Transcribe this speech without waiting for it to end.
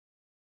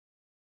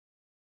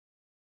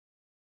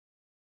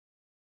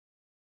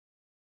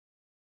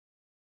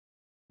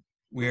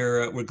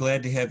We're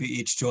glad to have you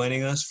each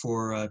joining us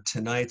for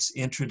tonight's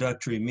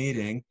introductory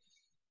meeting.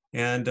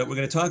 And we're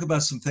going to talk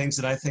about some things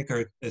that I think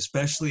are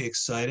especially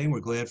exciting. We're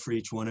glad for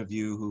each one of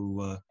you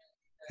who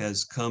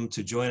has come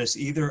to join us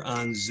either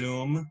on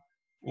Zoom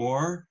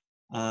or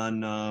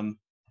on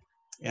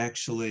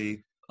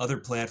actually other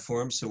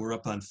platforms. So we're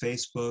up on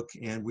Facebook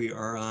and we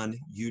are on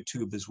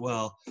YouTube as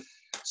well.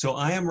 So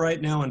I am right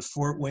now in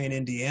Fort Wayne,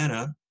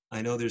 Indiana.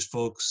 I know there's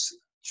folks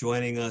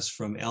joining us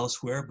from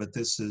elsewhere, but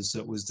this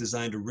was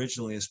designed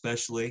originally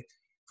especially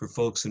for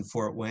folks in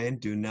Fort Wayne.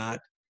 Do not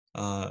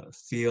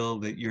feel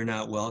that you're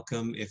not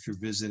welcome if you're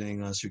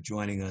visiting us or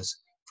joining us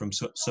from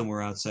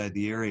somewhere outside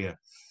the area.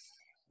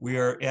 We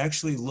are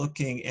actually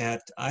looking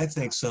at, I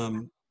think,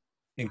 some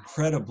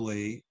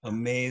incredibly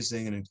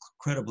amazing and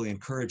incredibly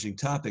encouraging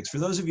topics. For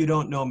those of you who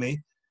don't know me,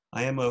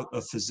 I am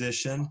a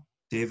physician,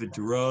 David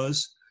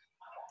DeRose,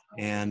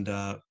 and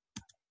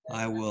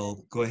I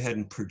will go ahead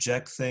and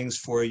project things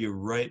for you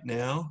right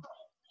now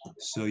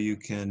so you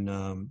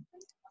can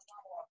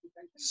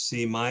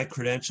see my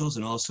credentials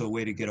and also a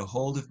way to get a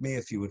hold of me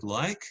if you would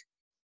like.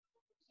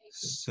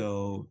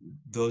 So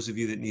those of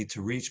you that need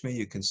to reach me,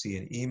 you can see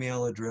an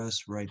email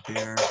address right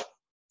there.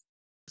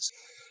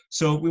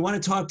 So we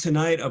want to talk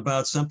tonight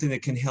about something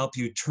that can help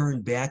you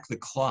turn back the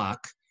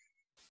clock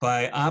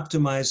by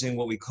optimizing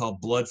what we call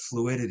blood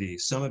fluidity.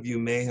 Some of you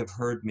may have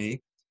heard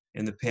me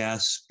in the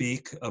past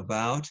speak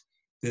about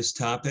this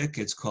topic.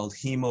 It's called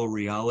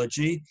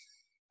hemorrheology.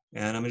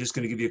 And I'm just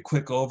going to give you a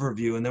quick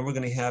overview, and then we're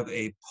going to have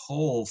a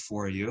poll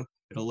for you.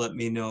 It'll let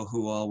me know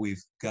who all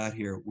we've got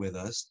here with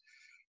us.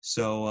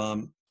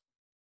 So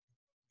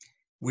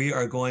we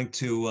are going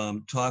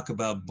to talk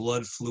about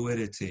blood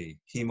fluidity,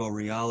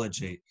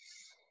 hemorrheology.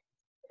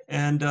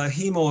 And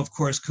hemo, of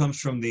course, comes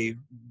from the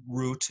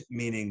root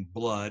meaning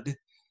blood.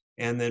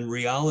 And then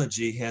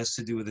rheology has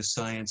to do with the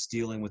science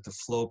dealing with the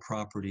flow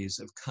properties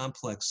of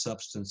complex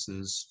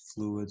substances,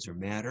 fluids, or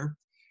matter.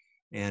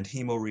 And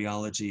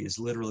hemorrheology is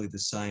literally the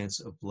science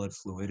of blood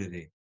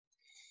fluidity.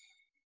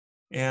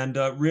 And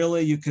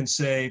really, you can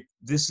say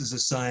this is a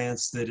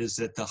science that is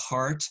at the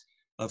heart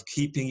of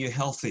keeping you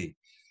healthy.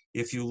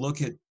 If you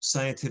look at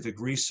scientific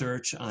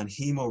research on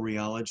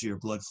hemorrheology or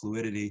blood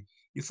fluidity,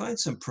 you find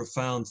some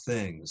profound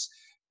things.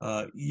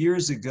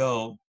 Years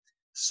ago,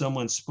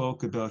 someone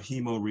spoke about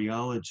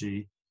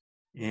hemorrheology,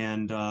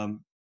 and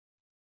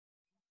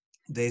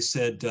they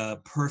said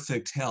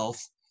perfect health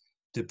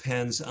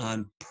depends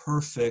on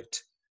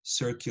perfect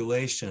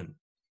circulation.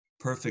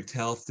 Perfect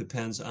health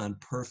depends on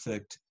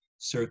perfect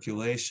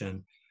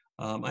circulation.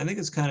 I think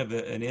it's kind of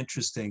an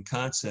interesting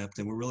concept,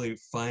 and we're really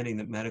finding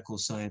that medical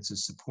science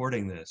is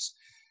supporting this.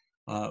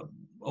 A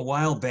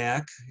while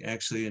back,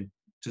 actually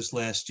just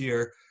last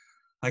year,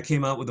 I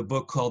came out with a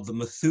book called The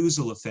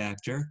Methuselah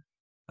Factor.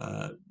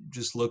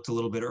 Just looked a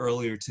little bit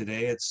earlier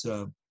today. It's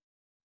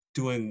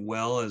doing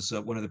well as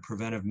one of the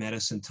preventive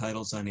medicine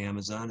titles on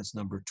Amazon. It's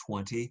number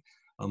 20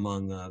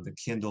 among the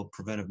Kindle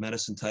preventive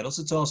medicine titles.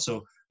 It's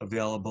also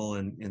available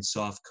in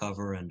soft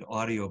cover and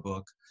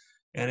audiobook.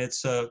 And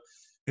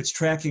it's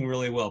tracking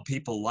really well.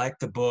 People like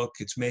the book.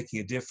 It's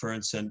making a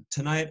difference. And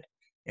tonight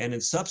and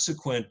in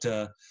subsequent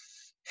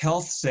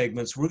health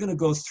segments, we're going to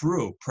go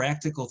through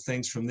practical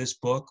things from this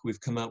book. We've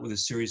come out with a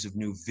series of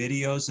new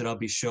videos that I'll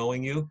be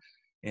showing you,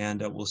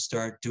 and we'll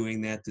start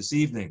doing that this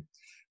evening.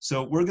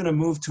 So we're going to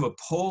move to a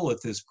poll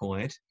at this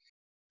point.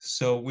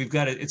 So we've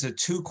got it's a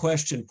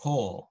 2-question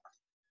poll.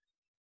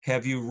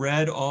 Have you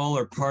read all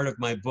or part of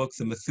my book,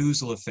 The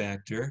Methuselah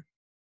Factor?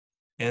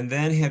 And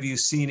then have you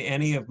seen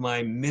any of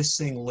my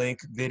missing link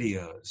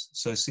videos?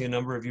 So I see a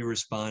number of you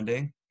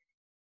responding.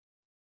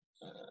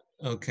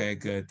 Okay,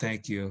 good.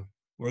 Thank you.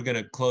 We're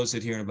going to close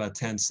it here in about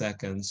 10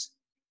 seconds,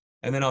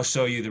 and then I'll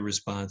show you the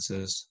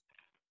responses.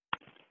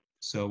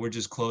 So we're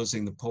just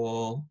closing the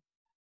poll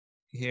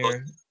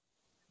here.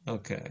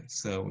 Okay,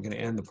 so we're going to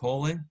end the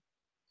polling.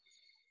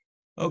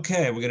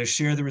 Okay, we're going to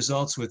share the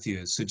results with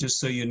you. So just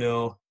so you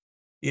know,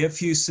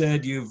 if you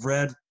said you've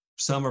read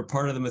some or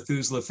part of the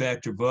Methuselah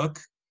Factor book,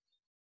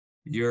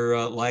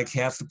 you're like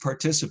half the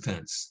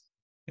participants.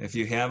 If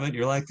you haven't,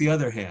 you're like the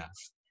other half.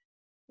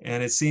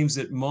 And it seems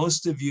that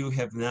most of you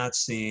have not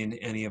seen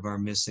any of our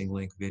missing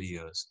link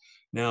videos.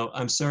 Now,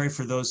 I'm sorry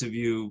for those of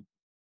you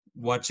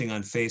watching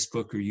on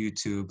Facebook or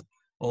YouTube.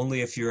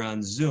 Only if you're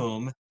on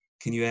Zoom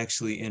can you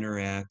actually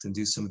interact and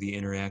do some of the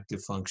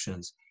interactive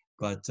functions.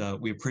 But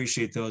we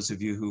appreciate those of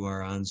you who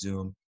are on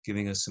Zoom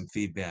giving us some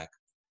feedback.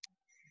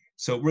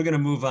 So we're going to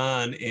move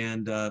on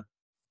and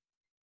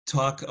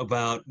talk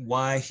about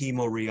why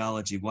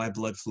hemorrheology, why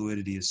blood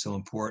fluidity is so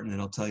important,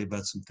 and I'll tell you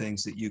about some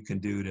things that you can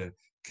do to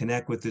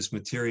connect with this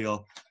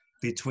material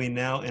between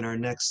now and our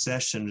next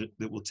session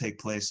that will take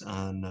place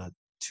on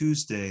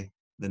Tuesday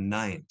the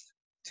 9th.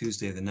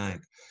 Tuesday the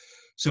 9th.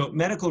 So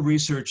medical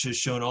research has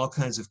shown all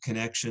kinds of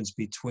connections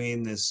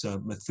between this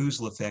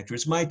Methuselah factor.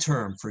 It's my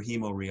term for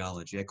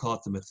hemorrheology. I call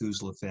it the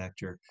Methuselah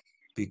factor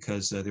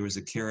because there was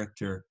a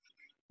character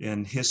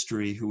in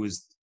history who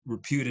was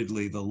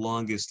reputedly the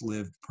longest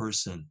lived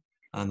person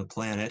on the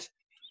planet.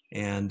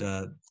 and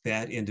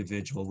that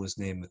individual was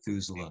named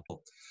Methuselah.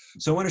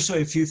 So I want to show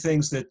you a few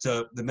things that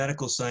the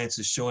medical science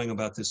is showing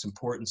about this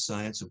important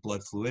science of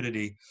blood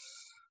fluidity.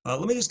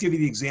 Let me just give you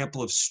the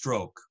example of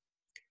stroke.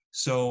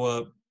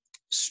 So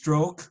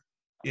stroke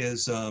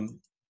is,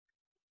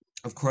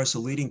 of course, a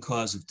leading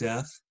cause of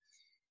death,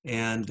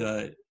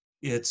 and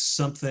it's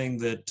something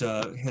that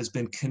has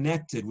been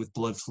connected with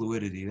blood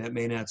fluidity. That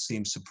may not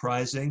seem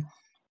surprising,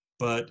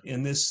 but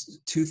in this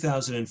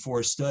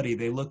 2004 study,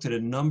 they looked at a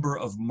number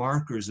of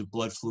markers of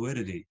blood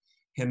fluidity.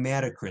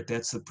 Hematocrit,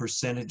 that's the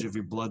percentage of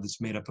your blood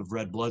that's made up of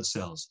red blood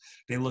cells.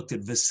 They looked at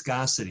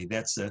viscosity,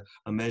 that's a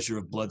measure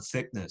of blood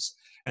thickness.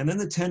 And then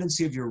the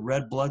tendency of your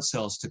red blood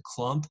cells to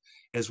clump,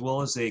 as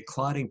well as a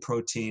clotting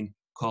protein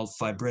called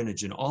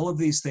fibrinogen. All of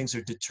these things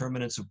are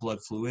determinants of blood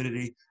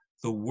fluidity.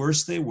 The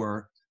worse they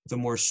were, the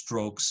more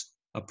strokes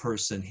a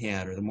person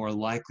had, or the more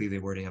likely they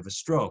were to have a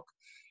stroke.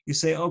 You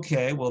say,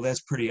 okay, well,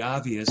 that's pretty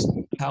obvious.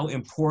 How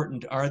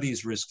important are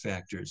these risk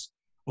factors?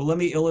 Well, let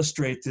me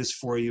illustrate this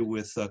for you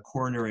with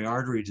coronary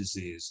artery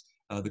disease,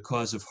 the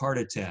cause of heart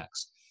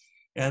attacks.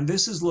 And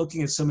this is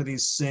looking at some of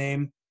these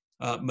same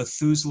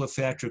Methuselah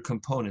factor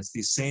components,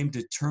 these same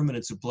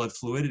determinants of blood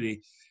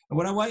fluidity. And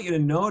what I want you to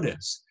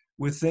notice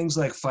with things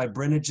like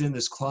fibrinogen,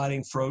 this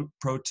clotting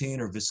protein,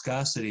 or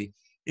viscosity,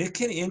 it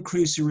can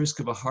increase your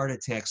risk of a heart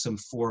attack some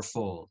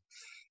fourfold.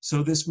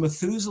 So this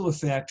Methuselah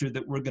factor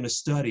that we're going to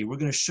study, we're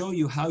going to show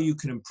you how you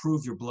can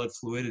improve your blood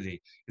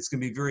fluidity. It's going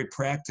to be very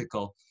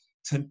practical.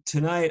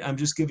 Tonight, I'm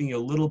just giving you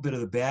a little bit of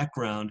the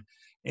background.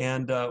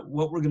 And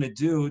what we're going to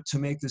do to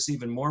make this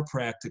even more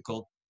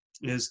practical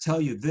is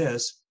tell you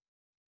this,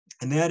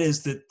 and that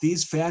is that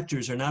these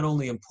factors are not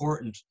only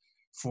important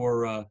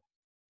for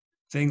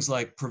things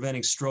like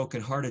preventing stroke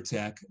and heart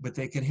attack, but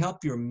they can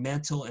help your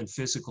mental and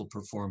physical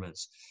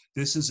performance.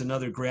 This is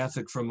another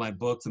graphic from my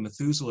book, The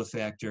Methuselah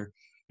Factor,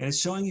 and it's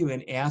showing you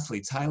in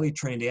athletes, highly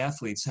trained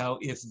athletes, how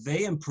if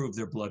they improve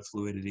their blood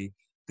fluidity,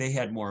 they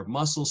had more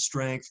muscle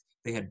strength,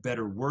 they had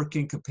better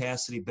working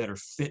capacity, better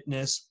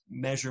fitness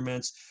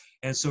measurements.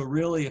 And so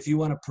really, if you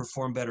want to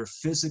perform better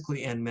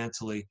physically and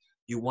mentally,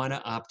 you want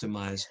to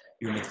optimize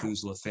your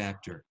Methuselah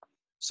factor.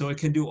 So it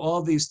can do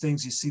all these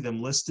things. You see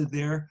them listed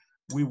there.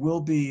 We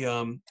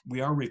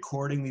are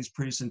recording these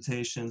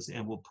presentations,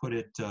 and we'll put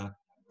it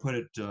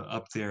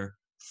up there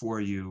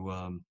for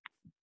you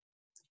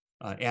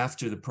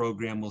after the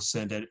program. We'll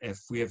send it, if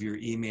we have your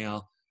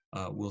email,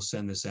 we'll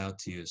send this out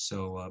to you.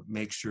 So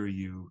make sure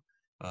you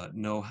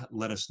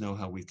let us know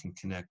how we can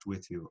connect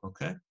with you,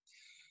 okay?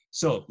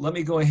 So let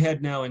me go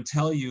ahead now and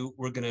tell you,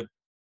 we're gonna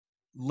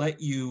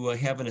let you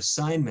have an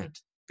assignment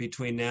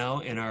between now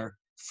and our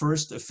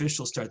first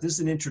official start. This is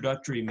an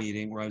introductory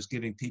meeting where I was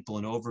giving people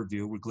an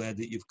overview. We're glad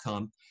that you've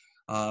come.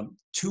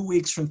 2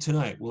 weeks from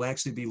tonight, we'll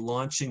actually be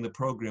launching the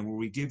program where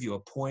we give you a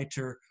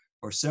pointer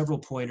or several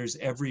pointers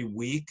every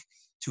week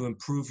to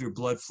improve your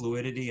blood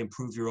fluidity,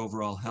 improve your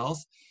overall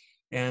health.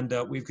 And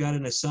we've got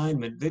an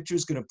assignment.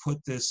 Victor's going to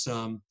put this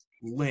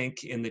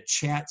link in the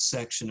chat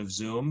section of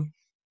Zoom.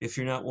 If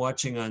you're not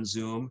watching on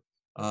Zoom,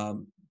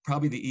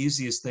 probably the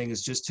easiest thing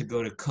is just to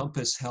go to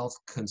Compass Health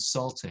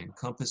Consulting,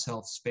 Compass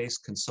Health Space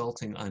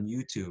Consulting on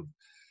YouTube.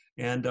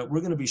 And we're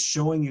going to be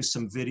showing you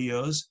some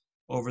videos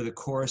over the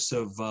course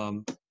of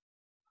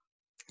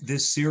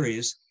this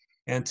series.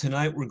 And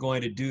tonight we're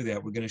going to do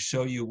that. We're going to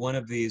show you one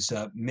of these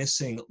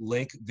missing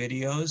link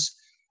videos.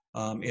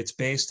 It's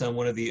based on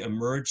one of the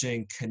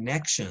emerging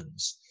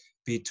connections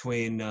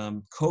between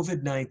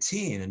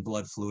COVID-19 and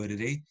blood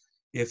fluidity.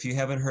 If you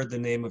haven't heard the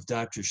name of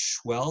Dr.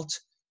 Schwelt,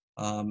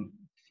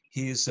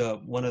 he's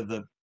one of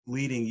the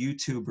leading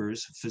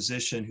YouTubers,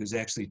 physician who's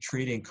actually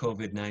treating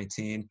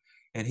COVID-19.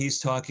 And he's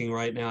talking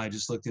right now, I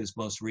just looked at his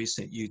most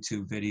recent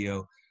YouTube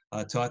video,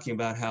 talking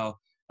about how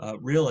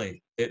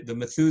really the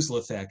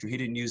Methuselah factor, he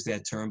didn't use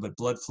that term, but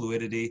blood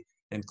fluidity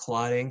and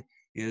clotting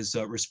is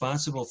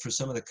responsible for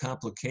some of the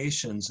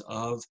complications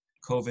of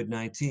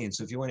COVID-19.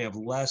 So if you want to have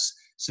less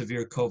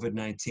severe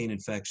COVID-19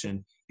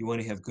 infection, you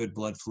want to have good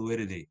blood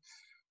fluidity.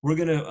 We're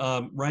going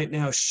to right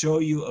now show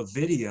you a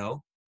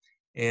video,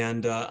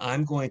 and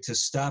I'm going to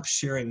stop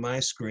sharing my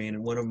screen,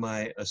 and one of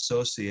my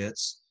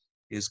associates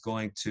is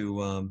going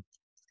to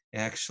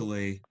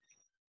actually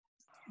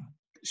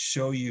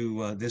show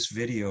you this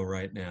video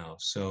right now.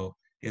 So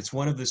it's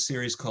one of the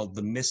series called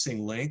The Missing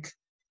Link,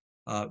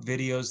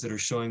 videos that are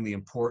showing the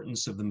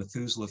importance of the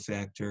Methuselah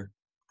factor.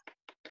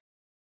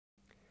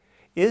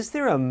 Is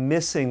there a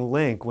missing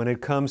link when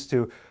it comes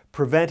to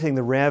preventing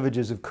the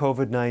ravages of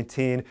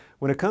COVID-19,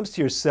 when it comes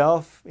to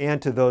yourself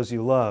and to those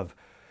you love?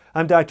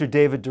 I'm Dr.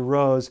 David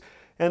DeRose,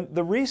 and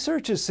the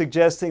research is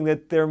suggesting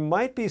that there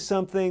might be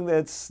something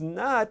that's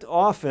not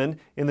often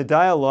in the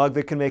dialogue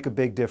that can make a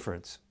big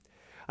difference.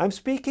 I'm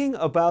speaking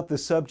about the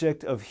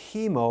subject of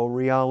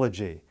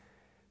hemorrheology.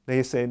 Now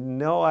you say,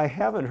 no, I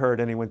haven't heard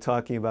anyone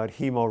talking about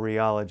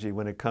hemorrheology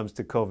when it comes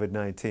to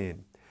COVID-19.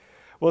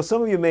 Well,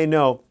 some of you may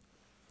know,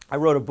 I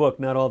wrote a book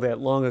not all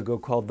that long ago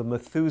called The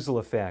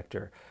Methuselah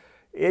Factor.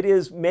 It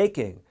is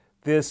making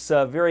this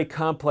very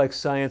complex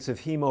science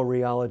of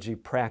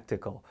hemorrheology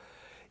practical.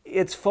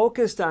 It's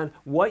focused on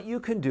what you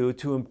can do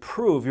to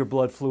improve your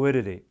blood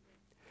fluidity.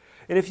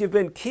 And if you've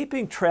been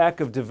keeping track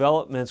of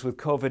developments with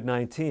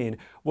COVID-19,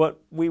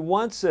 what we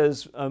once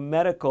as a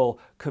medical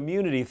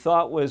community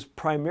thought was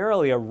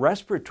primarily a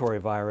respiratory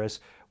virus,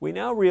 we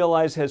now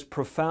realize has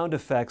profound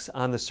effects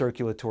on the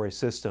circulatory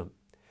system.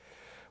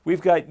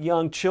 We've got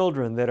young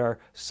children that are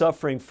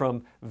suffering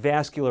from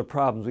vascular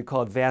problems. We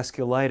call it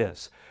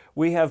vasculitis.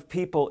 We have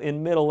people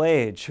in middle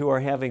age who are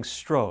having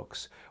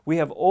strokes. We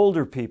have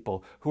older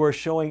people who are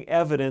showing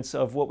evidence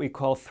of what we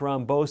call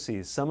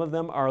thromboses. Some of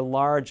them are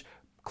large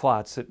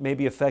clots that may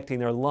be affecting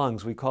their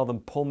lungs. We call them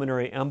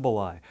pulmonary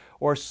emboli,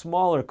 or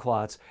smaller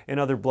clots in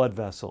other blood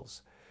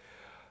vessels.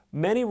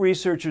 Many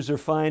researchers are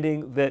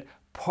finding that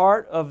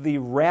part of the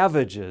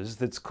ravages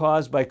that's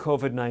caused by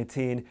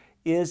COVID-19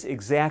 is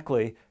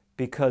exactly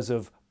because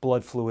of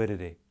blood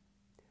fluidity.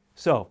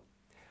 So,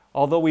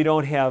 although we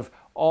don't have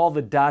all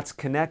the dots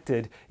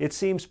connected, it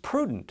seems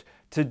prudent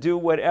to do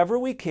whatever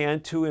we can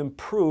to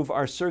improve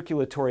our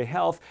circulatory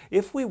health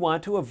if we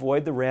want to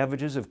avoid the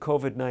ravages of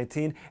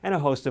COVID-19 and a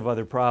host of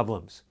other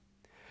problems.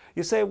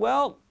 You say,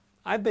 well,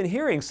 I've been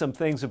hearing some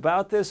things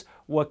about this.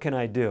 What can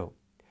I do?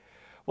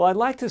 Well, I'd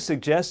like to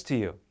suggest to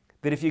you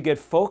that if you get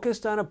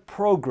focused on a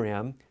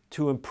program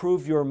to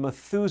improve your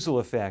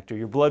Methuselah factor,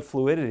 your blood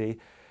fluidity,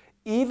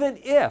 even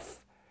if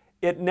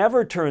it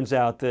never turns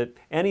out that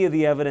any of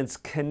the evidence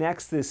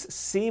connects this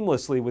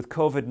seamlessly with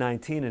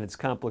COVID-19 and its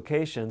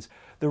complications,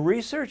 the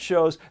research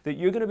shows that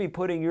you're going to be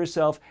putting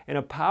yourself in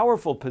a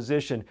powerful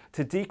position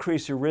to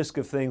decrease your risk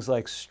of things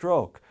like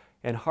stroke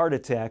and heart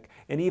attack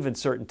and even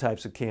certain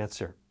types of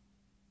cancer.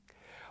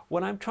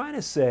 What I'm trying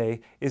to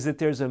say is that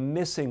there's a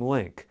missing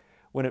link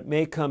when it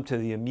may come to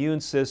the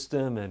immune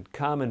system and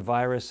common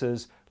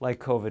viruses like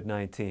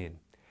COVID-19.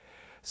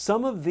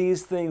 Some of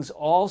these things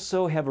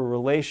also have a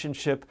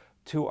relationship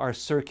to our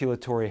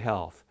circulatory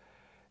health.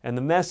 And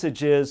the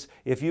message is,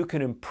 if you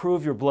can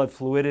improve your blood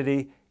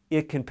fluidity,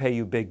 it can pay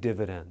you big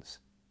dividends.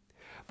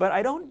 But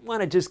I don't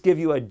want to just give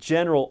you a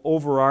general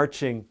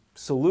overarching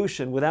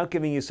solution without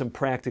giving you some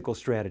practical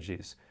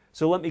strategies.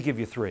 So let me give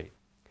you three.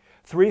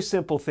 Three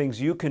simple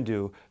things you can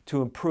do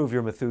to improve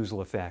your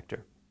Methuselah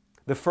factor.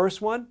 The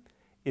first one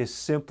is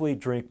simply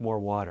drink more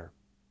water.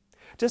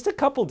 Just a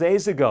couple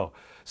days ago,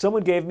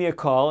 someone gave me a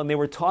call and they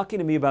were talking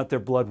to me about their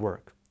blood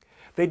work.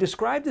 They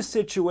described a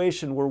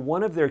situation where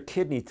one of their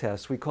kidney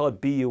tests, we call it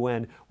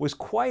BUN, was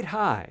quite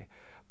high,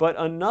 but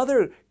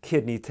another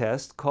kidney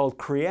test called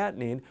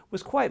creatinine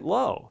was quite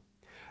low.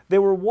 They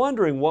were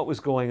wondering what was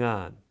going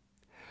on.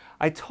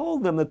 I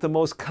told them that the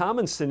most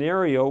common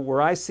scenario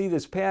where I see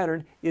this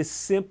pattern is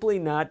simply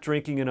not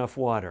drinking enough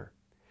water.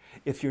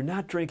 If you're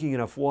not drinking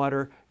enough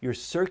water, your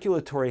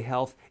circulatory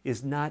health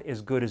is not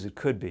as good as it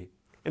could be.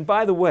 And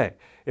by the way,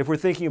 if we're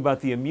thinking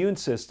about the immune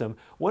system,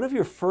 one of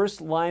your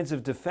first lines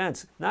of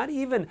defense, not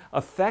even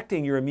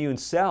affecting your immune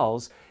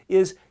cells,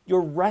 is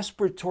your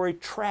respiratory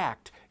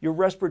tract, your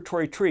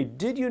respiratory tree.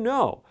 Did you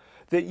know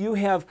that you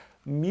have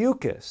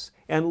mucus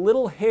and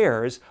little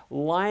hairs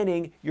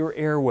lining your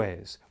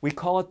airways? We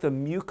call it the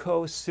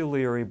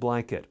mucociliary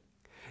blanket.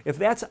 If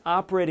that's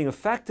operating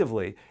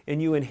effectively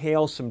and you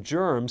inhale some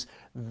germs,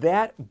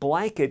 that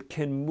blanket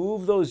can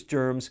move those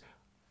germs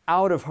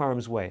out of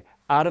harm's way,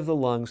 out of the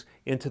lungs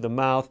into the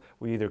mouth.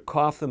 We either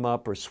cough them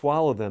up or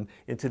swallow them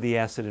into the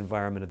acid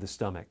environment of the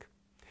stomach.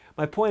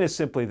 My point is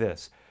simply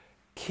this: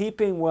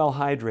 keeping well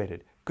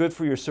hydrated, good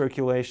for your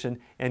circulation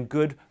and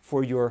good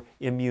for your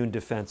immune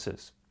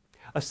defenses.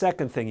 A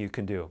second thing you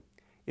can do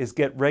is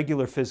get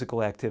regular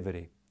physical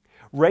activity.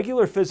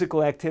 Regular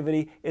physical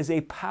activity is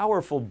a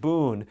powerful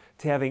boon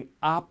to having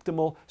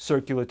optimal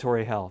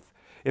circulatory health.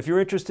 If you're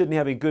interested in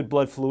having good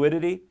blood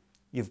fluidity,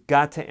 you've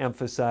got to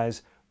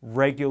emphasize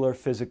regular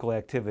physical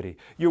activity.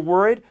 You're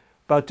worried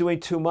about doing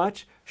too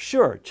much?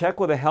 Sure, check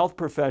with a health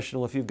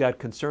professional if you've got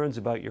concerns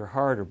about your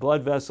heart or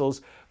blood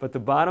vessels, but the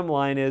bottom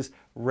line is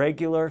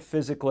regular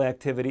physical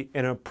activity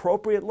at an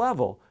appropriate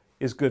level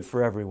is good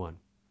for everyone.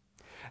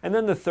 And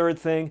then the third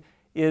thing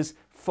is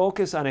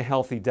focus on a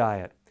healthy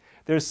diet.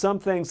 There's some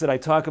things that I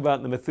talk about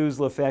in the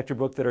Methuselah Factor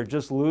book that are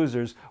just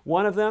losers.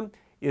 One of them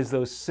is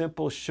those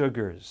simple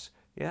sugars.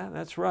 Yeah,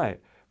 that's right.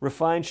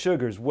 Refined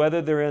sugars,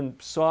 whether they're in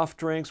soft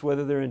drinks,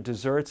 whether they're in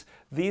desserts,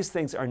 these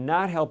things are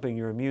not helping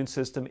your immune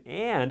system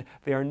and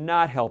they are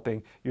not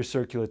helping your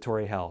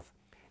circulatory health.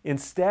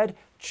 Instead,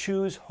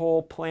 choose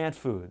whole plant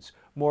foods,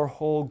 more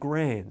whole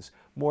grains,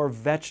 more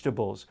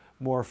vegetables,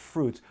 more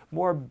fruits,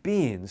 more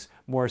beans,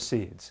 more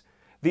seeds.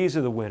 These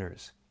are the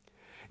winners.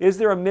 Is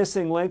there a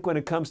missing link when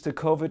it comes to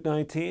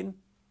COVID-19?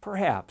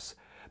 Perhaps.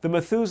 The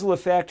Methuselah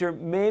Factor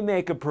may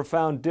make a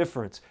profound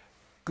difference.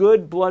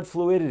 Good blood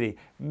fluidity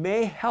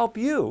may help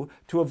you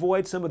to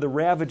avoid some of the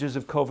ravages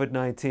of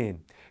COVID-19.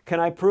 Can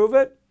I prove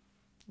it?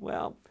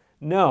 Well,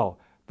 no,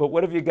 but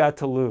what have you got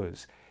to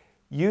lose?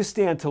 You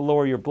stand to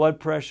lower your blood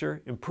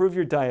pressure, improve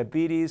your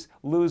diabetes,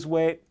 lose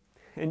weight,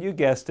 and you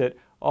guessed it,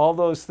 all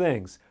those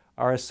things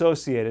are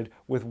associated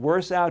with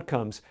worse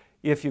outcomes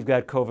if you've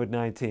got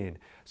COVID-19.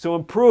 So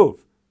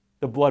improve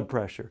the blood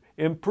pressure,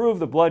 improve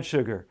the blood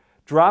sugar,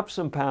 drop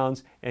some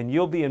pounds, and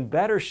you'll be in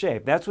better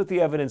shape. That's what the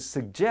evidence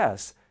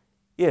suggests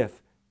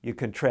if you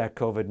contract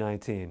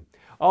COVID-19.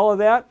 All of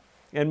that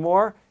and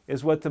more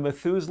is what the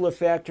Methuselah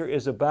Factor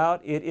is about.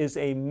 It is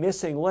a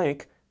missing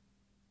link.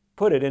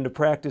 Put it into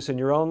practice in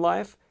your own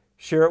life.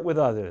 Share it with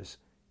others.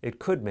 It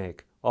could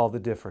make all the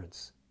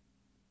difference.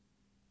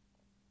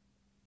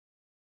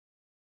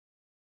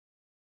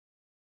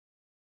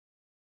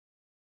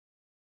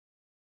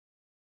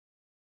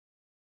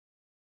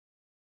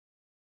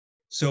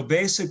 So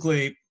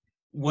basically,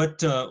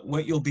 what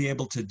you'll be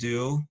able to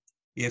do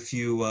if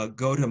you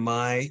go to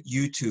my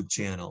YouTube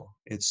channel,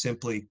 it's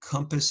simply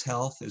Compass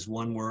Health is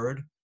one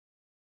word,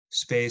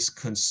 space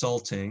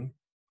consulting.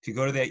 If you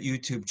go to that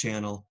YouTube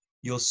channel,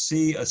 you'll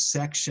see a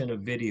section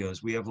of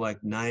videos. We have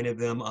like 9 of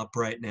them up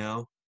right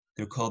now.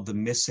 They're called the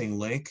missing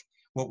link.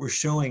 What we're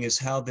showing is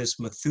how this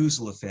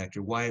Methuselah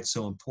factor, why it's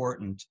so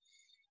important.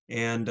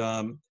 And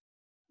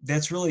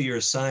that's really your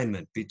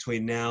assignment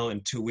between now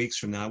and 2 weeks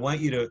from now. I want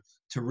you to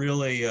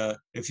really,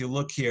 if you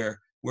look here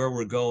where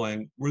we're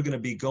going to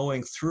be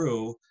going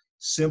through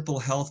simple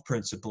health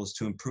principles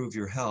to improve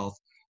your health.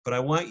 But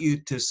I want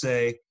you to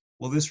say,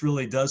 well, this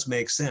really does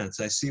make sense.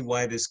 I see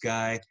why this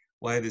guy,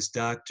 why this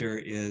doctor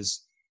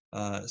is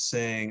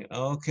saying,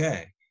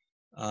 okay,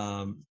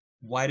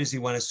 why does he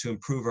want us to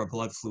improve our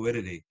blood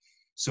fluidity?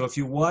 So if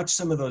you watch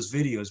some of those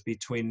videos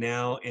between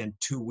now and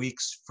 2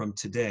 weeks from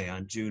today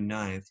on June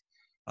 9th,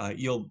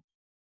 you'll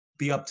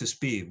be up to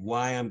speed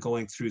why I'm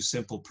going through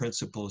simple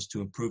principles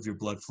to improve your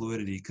blood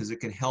fluidity, because it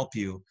can help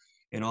you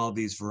in all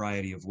these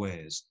variety of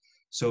ways.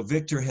 So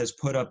Victor has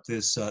put up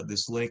this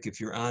this link.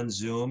 If you're on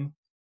Zoom,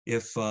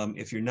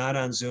 if you're not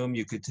on Zoom,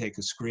 you could take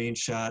a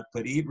screenshot.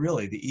 But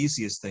really, the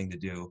easiest thing to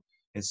do,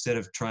 instead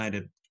of trying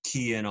to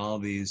key in all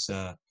these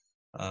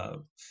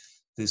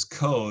this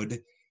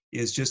code,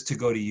 is just to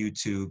go to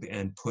YouTube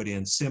and put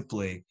in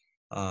simply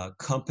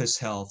Compass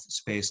Health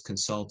space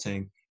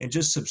consulting and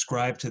just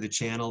subscribe to the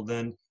channel.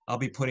 Then I'll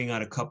be putting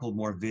out a couple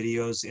more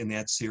videos in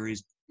that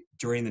series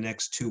during the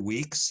next 2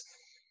 weeks.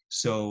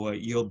 So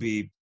you'll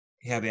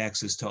have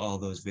access to all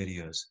those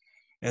videos.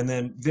 And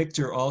then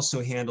Victor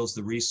also handles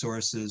the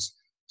resources.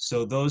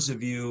 So those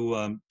of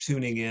you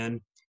tuning in,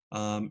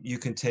 you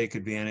can take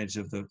advantage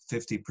of the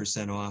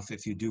 50% off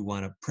if you do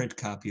want a print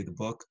copy of the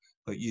book,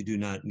 but you do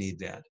not need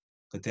that.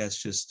 But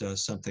that's just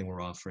something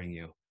we're offering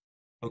you.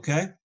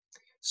 Okay?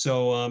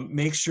 So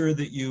make sure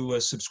that you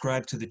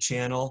subscribe to the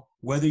channel.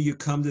 Whether you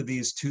come to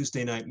these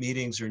Tuesday night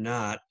meetings or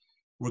not,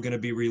 we're going to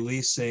be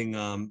releasing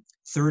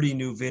 30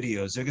 new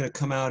videos. They're going to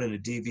come out in a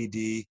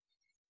DVD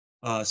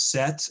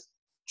set.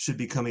 Should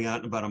be coming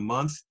out in about a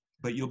month,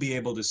 but you'll be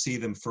able to see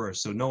them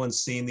first. So no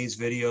one's seen these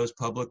videos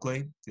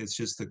publicly. It's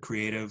just the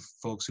creative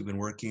folks who've been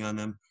working on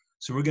them.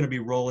 So we're going to be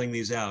rolling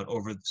these out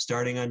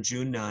starting on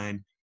June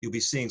 9. You'll be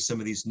seeing some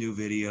of these new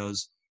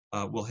videos.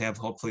 We'll have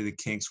hopefully the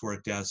kinks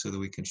worked out so that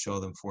we can show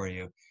them for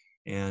you,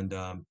 and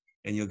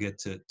you'll get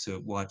to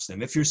watch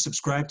them. If you're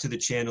subscribed to the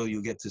channel,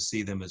 you'll get to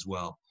see them as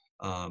well.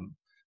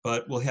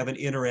 But we'll have an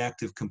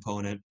interactive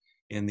component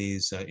in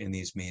these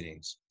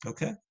meetings.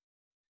 Okay.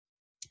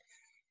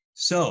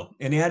 So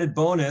an added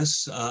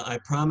bonus, I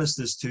promised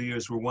this to you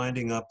as we're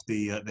winding up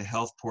the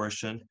health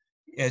portion.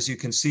 As you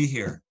can see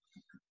here,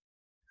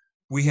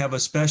 we have a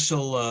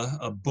special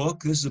a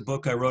book. This is a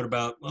book I wrote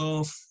about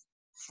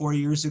 4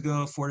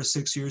 to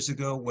 6 years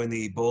ago, when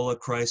the Ebola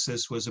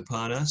crisis was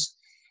upon us.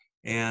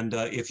 And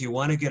if you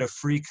want to get a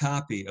free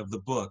copy of the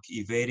book,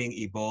 Evading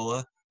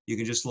Ebola, you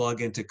can just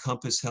log into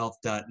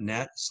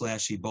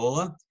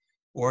compasshealth.net/Ebola,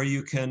 or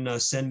you can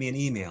send me an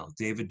email,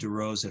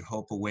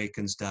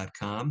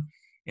 davidderose@hopeawakens.com,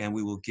 and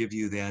we will give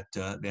you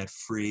that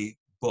free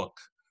book.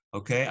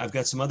 Okay, I've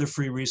got some other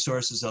free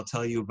resources I'll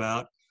tell you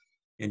about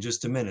in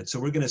just a minute. So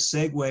we're going to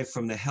segue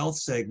from the health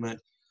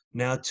segment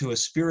now to a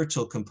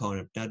spiritual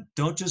component. Now,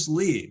 don't just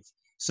leave.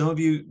 Some of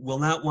you will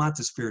not want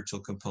the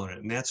spiritual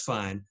component, and that's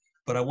fine.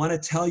 But I want to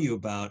tell you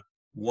about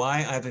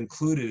why I've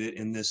included it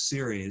in this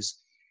series.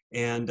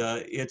 And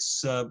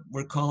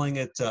we're calling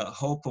it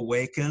Hope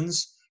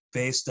Awakens,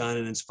 based on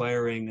an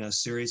inspiring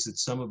series that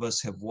some of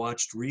us have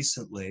watched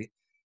recently.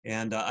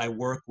 And I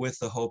work with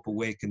the Hope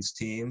Awakens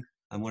team.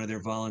 I'm one of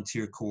their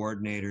volunteer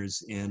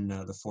coordinators in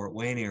the Fort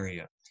Wayne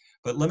area.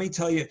 But let me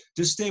tell you,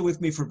 just stay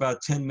with me for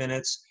about 10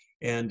 minutes.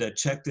 And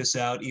check this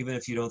out, even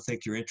if you don't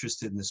think you're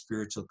interested in the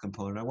spiritual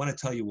component. I want to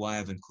tell you why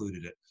I've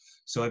included it.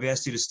 So I've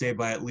asked you to stay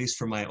by at least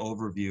for my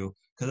overview,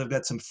 because I've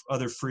got some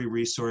other free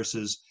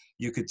resources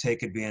you could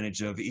take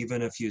advantage of,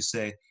 even if you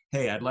say,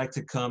 hey, I'd like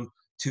to come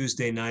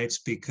Tuesday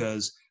nights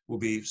because we'll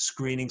be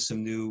screening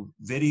some new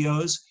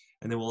videos.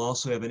 And then we'll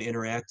also have an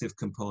interactive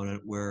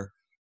component where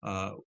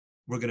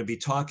we're going to be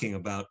talking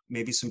about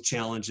maybe some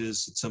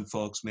challenges that some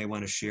folks may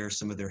want to share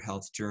some of their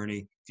health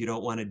journey. If you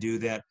don't want to do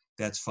that,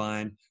 that's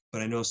fine.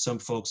 But I know some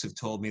folks have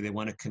told me they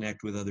want to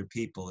connect with other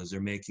people as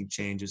they're making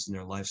changes in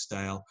their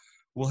lifestyle.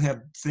 We'll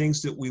have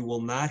things that we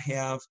will not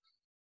have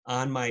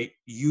on my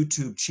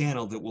YouTube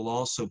channel that we're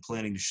also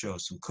planning to show.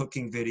 Some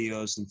cooking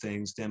videos and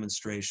things,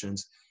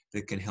 demonstrations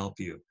that can help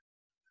you.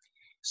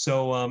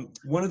 So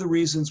one of the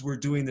reasons we're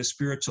doing the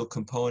spiritual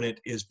component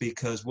is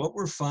because what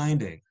we're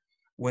finding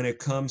when it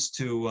comes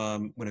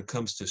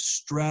to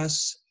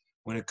stress,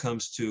 when it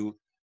comes to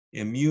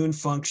immune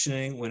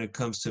functioning, when it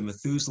comes to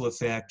Methuselah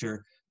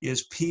factor,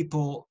 is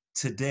people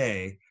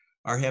today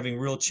are having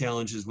real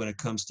challenges when it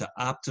comes to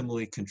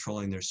optimally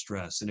controlling their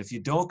stress. And if you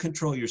don't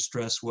control your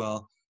stress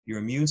well, your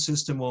immune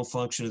system won't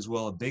function as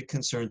well, a big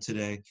concern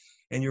today,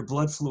 and your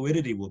blood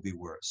fluidity will be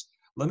worse.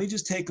 Let me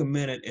just take a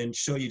minute and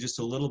show you just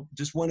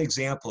one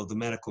example of the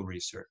medical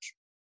research.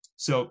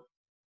 So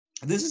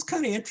this is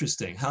kind of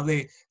interesting how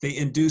they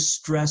induce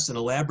stress in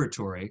a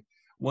laboratory.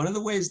 One of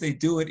the ways they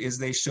do it is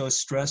they show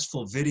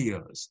stressful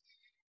videos.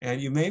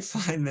 And you may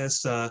find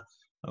this,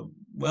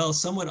 well,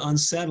 somewhat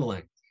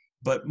unsettling.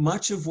 But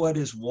much of what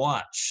is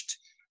watched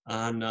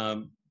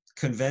on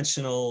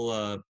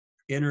conventional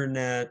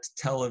internet,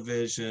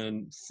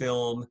 television,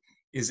 film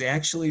is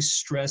actually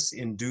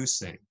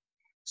stress-inducing.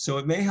 So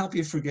it may help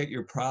you forget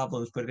your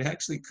problems, but it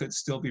actually could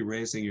still be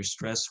raising your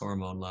stress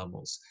hormone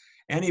levels.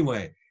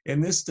 Anyway,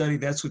 in this study,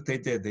 that's what they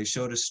did. They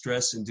showed a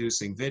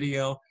stress-inducing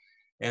video,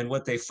 and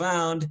what they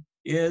found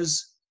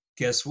is,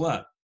 guess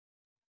what?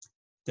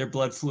 Their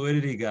blood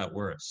fluidity got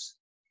worse.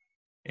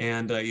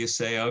 And you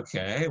say,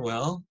 okay,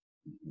 well,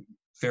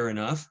 fair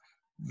enough.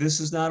 This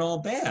is not all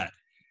bad.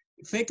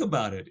 Think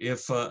about it.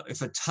 If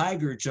a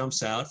tiger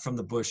jumps out from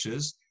the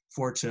bushes,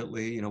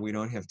 fortunately, we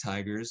don't have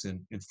tigers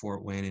in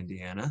Fort Wayne,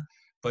 Indiana.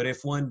 But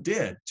if one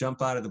did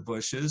jump out of the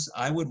bushes,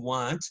 I would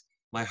want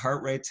my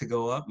heart rate to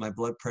go up, my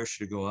blood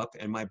pressure to go up,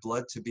 and my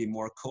blood to be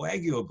more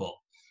coagulable.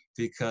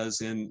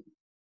 Because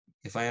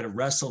if I had to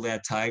wrestle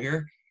that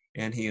tiger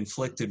and he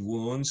inflicted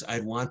wounds,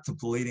 I'd want the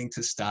bleeding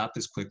to stop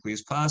as quickly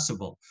as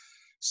possible.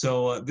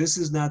 So this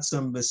is not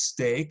some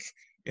mistake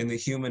in the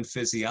human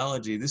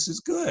physiology. This is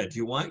good.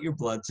 You want your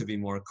blood to be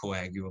more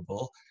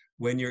coagulable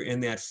when you're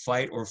in that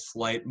fight or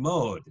flight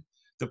mode.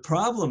 The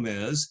problem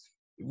is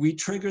we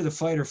trigger the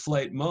fight or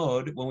flight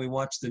mode when we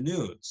watch the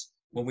news,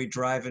 when we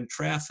drive in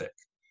traffic,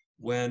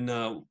 when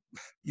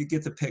you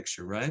get the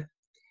picture, right?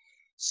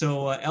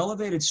 So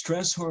elevated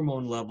stress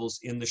hormone levels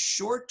in the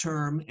short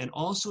term and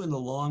also in the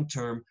long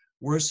term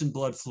worsen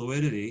blood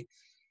fluidity.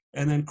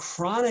 And then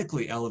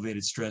chronically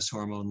elevated stress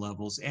hormone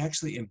levels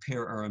actually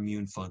impair our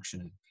immune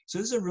functioning. So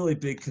this is a really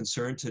big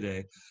concern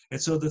today.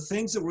 And so the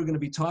things that we're going to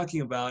be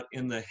talking about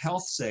in the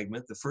health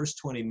segment, the first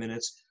 20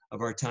 minutes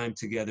of our time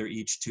together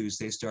each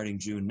Tuesday starting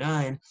June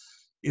 9,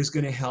 is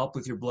going to help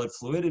with your blood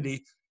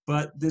fluidity.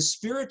 But the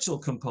spiritual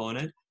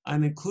component,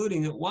 I'm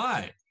including it.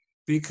 Why?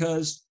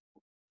 Because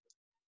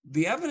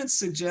the evidence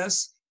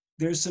suggests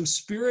there's some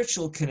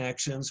spiritual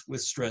connections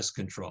with stress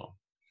control.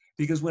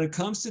 Because when it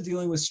comes to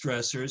dealing with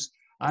stressors,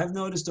 I've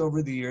noticed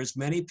over the years,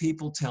 many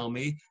people tell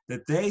me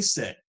that they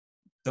say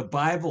the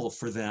Bible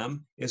for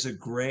them is a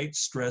great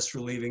stress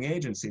relieving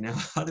agency. Now,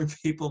 other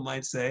people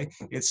might say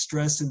it's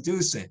stress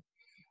inducing.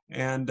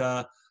 And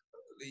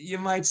you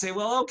might say,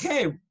 well,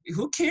 okay,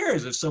 who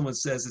cares if someone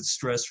says it's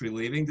stress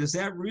relieving? Does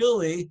that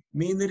really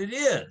mean that it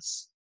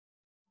is?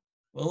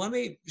 Well, let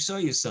me show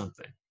you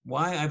something.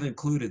 Why I've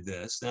included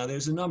this. Now,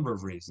 there's a number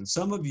of reasons.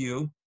 Some of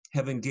you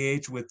have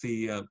engaged with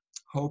the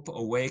Hope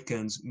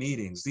Awakens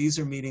meetings. These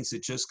are meetings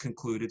that just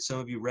concluded. Some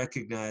of you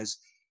recognize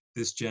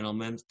this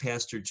gentleman,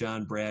 Pastor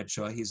John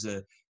Bradshaw. He's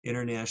an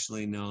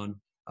internationally known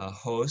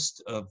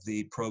host of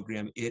the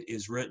program It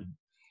Is Written.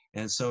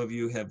 And some of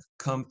you have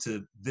come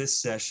to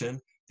this session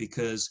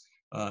because,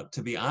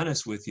 to be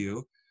honest with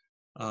you,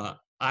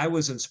 I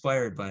was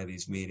inspired by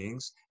these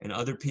meetings and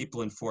other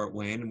people in Fort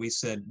Wayne, and we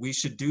said we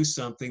should do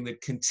something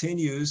that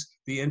continues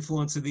the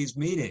influence of these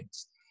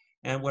meetings.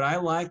 And what I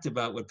liked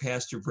about what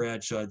Pastor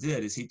Bradshaw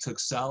did is he took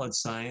solid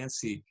science.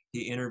 He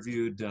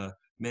interviewed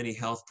many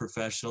health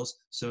professionals.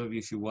 Some of you,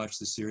 if you watch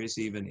the series,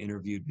 he even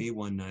interviewed me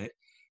one night.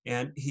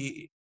 And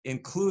he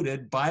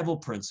included Bible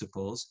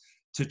principles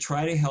to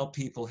try to help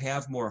people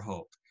have more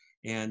hope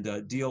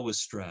and deal with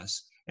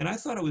stress. And I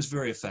thought it was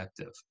very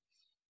effective.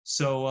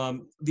 So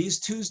these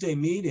Tuesday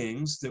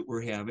meetings that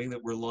we're having,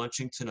 that we're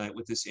launching tonight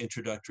with this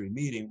introductory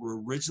meeting,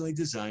 were originally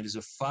designed as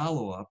a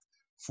follow-up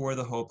for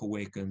the Hope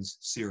Awakens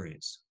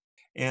series.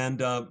 And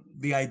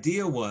the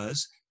idea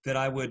was that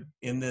I would,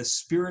 in this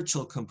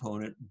spiritual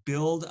component,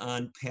 build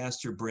on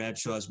Pastor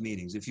Bradshaw's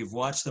meetings. If you've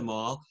watched them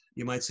all,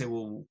 you might say,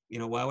 well,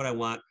 why would I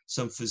want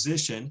some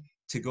physician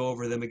to go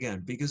over them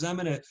again? Because I'm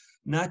going to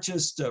not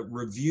just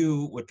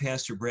review what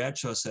Pastor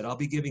Bradshaw said, I'll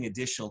be giving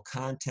additional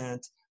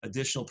content,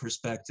 additional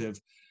perspective.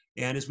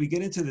 And as we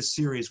get into the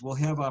series, we'll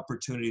have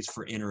opportunities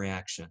for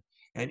interaction.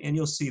 And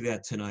you'll see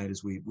that tonight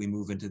as we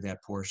move into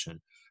that portion.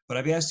 But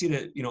I've asked you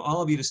to,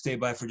 all of you to stay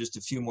by for just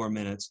a few more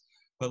minutes.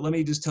 But let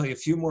me just tell you a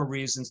few more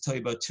reasons, tell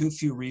you about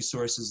few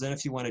resources. Then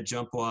if you want to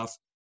jump off,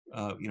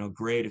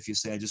 great. If you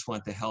say, I just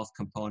want the health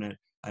component,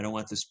 I don't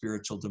want the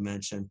spiritual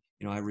dimension,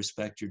 I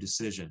respect your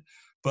decision.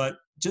 But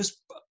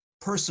just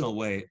personal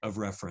way of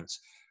reference.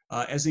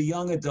 As a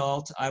young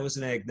adult, I was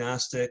an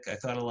agnostic. I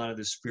thought a lot of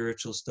the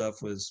spiritual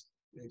stuff was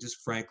just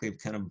frankly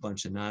kind of a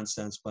bunch of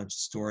nonsense, bunch of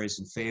stories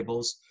and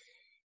fables.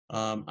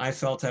 I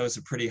felt I was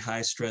a pretty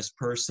high stress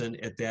person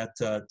at that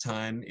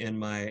time in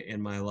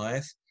my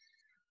life.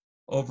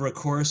 Over a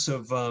course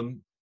of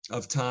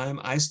time,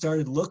 I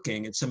started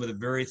looking at some of the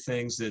very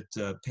things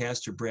that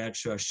Pastor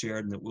Bradshaw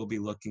shared and that we'll be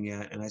looking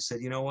at. And I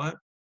said, you know what?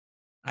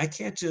 I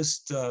can't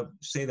just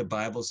say the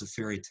Bible's a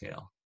fairy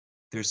tale.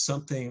 There's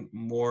something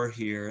more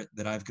here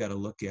that I've got to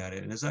look at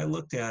it. And as I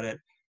looked at it,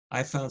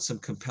 I found some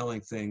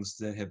compelling things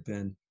that have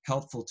been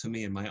helpful to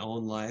me in my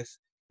own life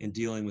in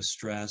dealing with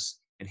stress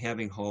and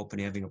having hope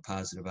and having a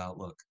positive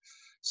outlook.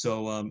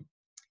 So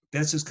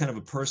that's just kind of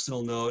a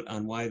personal note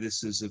on why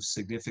this is of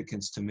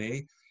significance to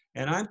me.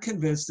 And I'm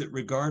convinced that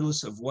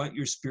regardless of what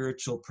your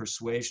spiritual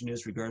persuasion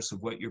is, regardless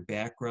of what your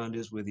background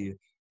is, whether you,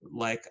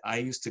 like I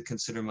used to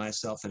consider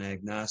myself an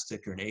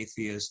agnostic or an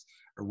atheist,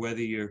 or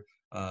whether you're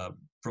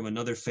from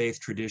another faith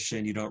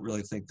tradition, you don't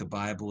really think the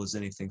Bible is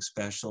anything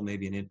special,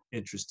 maybe an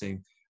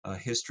interesting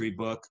history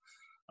book.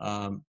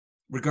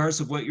 Regardless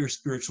of what your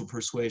spiritual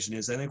persuasion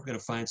is, I think we're going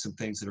to find some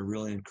things that are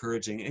really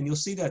encouraging, and you'll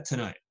see that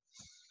tonight.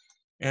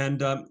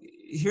 And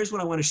here's what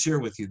I want to share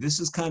with you. This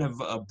is kind of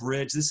a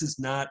bridge.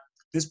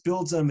 This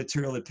builds on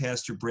material that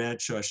Pastor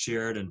Bradshaw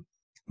shared, and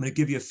I'm going to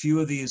give you a few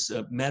of these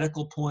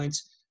medical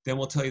points. Then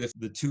we'll tell you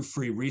the two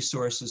free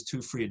resources,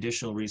 two free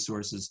additional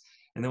resources.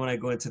 And then when I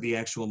go into the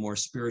actual more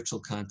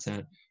spiritual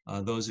content,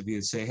 those of you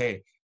that say,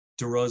 hey,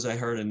 DeRose, I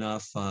heard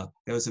enough. That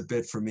was a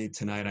bit for me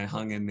tonight. I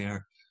hung in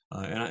there.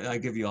 And I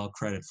give you all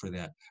credit for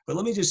that. But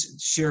let me just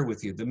share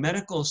with you. The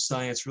medical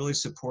science really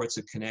supports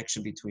a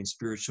connection between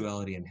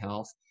spirituality and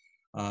health.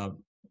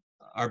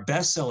 Our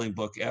best-selling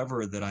book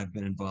ever that I've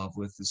been involved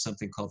with is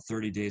something called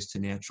 30 Days to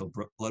Natural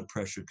Blood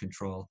Pressure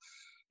Control.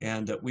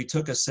 And we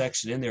took a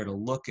section in there to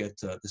look at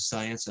the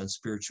science on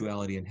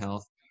spirituality and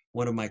health.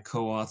 One of my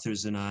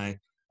co-authors and I,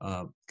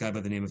 a guy by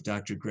the name of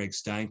Dr. Greg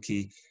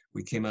Steinke,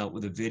 we came out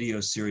with a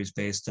video series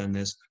based on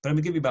this. But I'm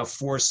going to give you about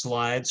 4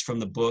 slides from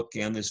the book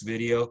and this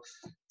video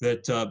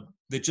that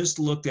just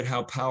looked at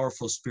how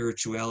powerful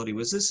spirituality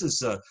was. This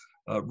is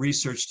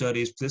research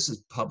studies. This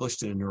is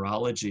published in a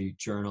neurology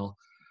journal,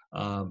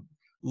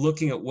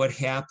 looking at what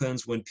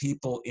happens when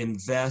people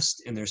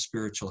invest in their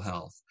spiritual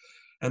health.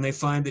 And they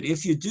find that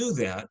if you do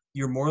that,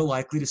 you're more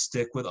likely to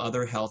stick with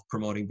other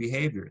health-promoting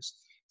behaviors.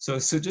 So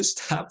just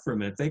stop for a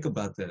minute. Think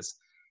about this.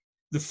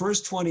 The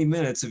first 20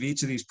 minutes of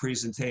each of these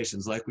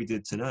presentations, like we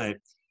did tonight,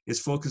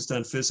 is focused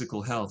on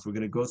physical health. We're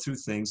going to go through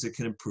things that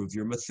can improve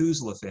your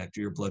Methuselah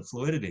factor, your blood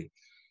fluidity.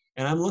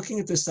 And I'm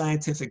looking at the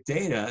scientific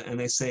data, and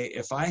they say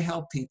if I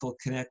help people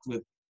connect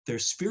with their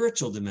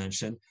spiritual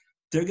dimension,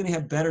 they're going to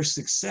have better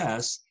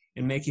success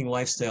in making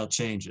lifestyle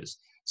changes.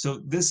 So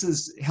this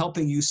is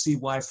helping you see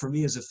why, for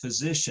me as a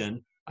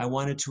physician, I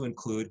wanted to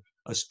include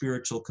a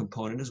spiritual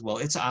component as well.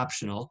 It's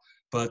optional,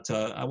 but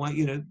I want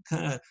you to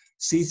kind of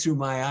see through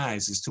my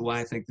eyes as to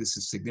why I think this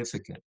is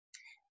significant.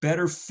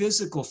 Better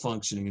physical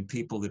functioning in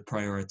people that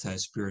prioritize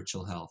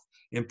spiritual health,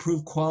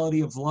 improved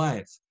quality of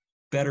life,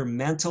 better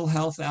mental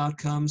health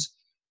outcomes,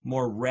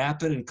 more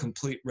rapid and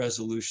complete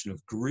resolution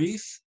of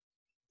grief,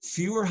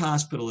 fewer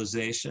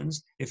hospitalizations.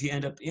 If you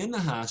end up in the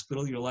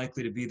hospital, you're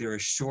likely to be there a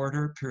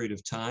shorter period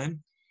of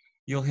time.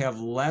 You'll have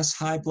less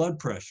high blood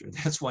pressure.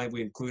 That's why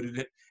we included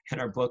it in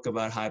our book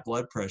about high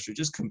blood pressure.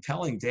 Just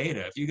compelling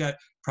data. If you got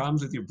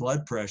problems with your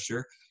blood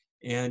pressure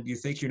and you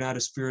think you're not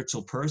a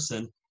spiritual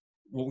person,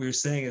 what we were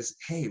saying is,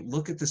 hey,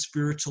 look at the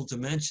spiritual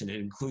dimension.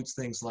 It includes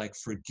things like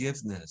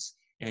forgiveness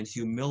and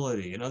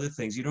humility and other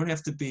things. You don't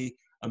have to be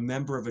a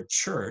member of a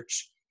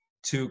church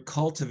to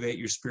cultivate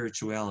your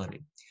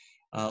spirituality.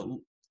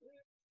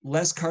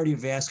 Less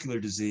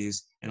cardiovascular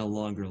disease and a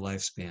longer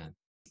lifespan.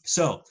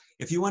 So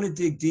if you want to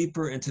dig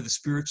deeper into the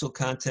spiritual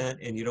content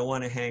and you don't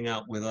want to hang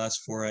out with us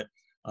for it,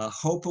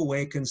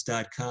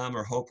 hopeawakens.com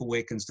or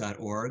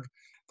hopeawakens.org,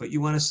 but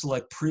you want to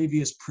select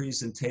previous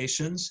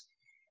presentations.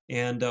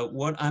 And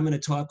what I'm going to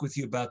talk with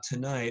you about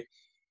tonight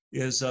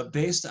is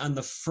based on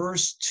the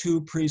first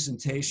 2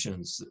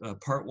 presentations,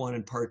 part 1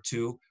 and part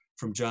 2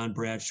 from John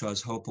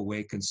Bradshaw's Hope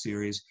Awakens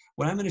series.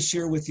 What I'm going to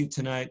share with you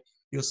tonight,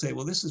 you'll say,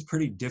 well, this is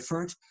pretty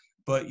different,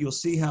 but you'll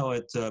see how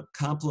it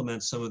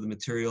complements some of the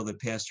material that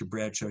Pastor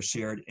Bradshaw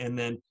shared. And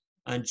then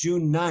on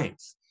June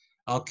 9th,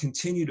 I'll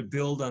continue to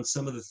build on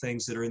some of the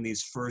things that are in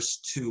these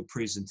first 2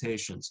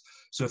 presentations.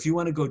 So if you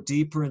want to go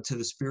deeper into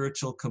the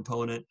spiritual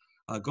component,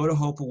 go to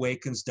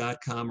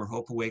hopeawakens.com or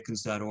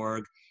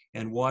hopeawakens.org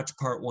and watch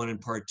part 1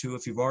 and part 2.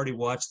 If you've already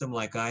watched them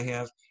like I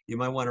have, you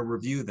might want to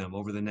review them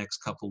over the next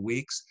couple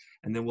weeks,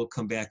 and then we'll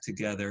come back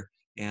together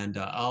and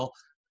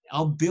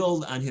I'll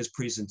build on his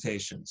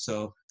presentation.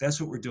 So that's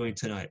what we're doing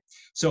tonight.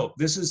 So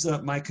this is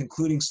my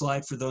concluding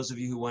slide for those of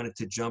you who wanted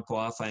to jump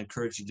off. I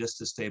encourage you just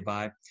to stay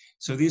by.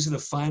 So these are the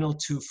final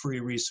 2 free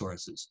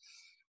resources.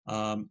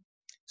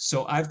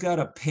 So I've got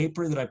a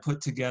paper that I put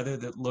together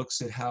that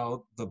looks at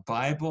how the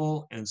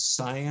Bible and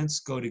science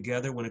go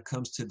together when it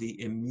comes to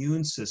the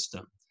immune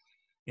system.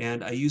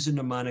 And I use a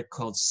mnemonic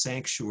called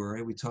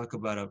sanctuary. We talk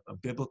about a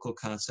biblical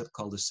concept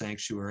called a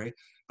sanctuary,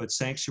 but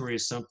sanctuary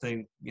is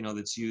something,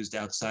 that's used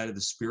outside of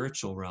the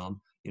spiritual realm.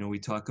 We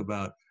talk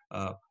about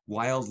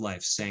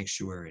wildlife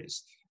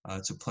sanctuaries.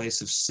 It's a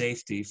place of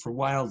safety for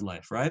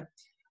wildlife, right?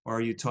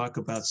 Or you talk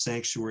about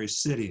sanctuary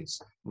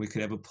cities. We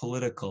could have a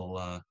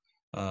political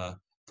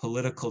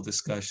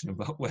discussion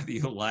about whether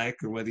you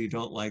like or whether you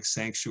don't like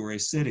sanctuary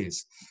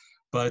cities.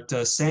 But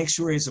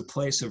sanctuary is a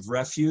place of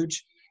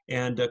refuge.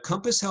 And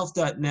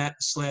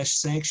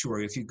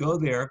compasshealth.net/sanctuary, if you go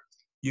there,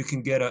 you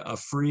can get a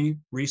free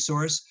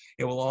resource.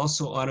 It will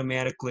also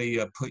automatically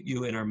put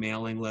you in our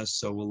mailing list,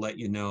 so we'll let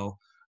you know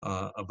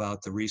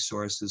about the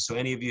resources. So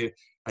any of you,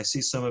 I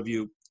see some of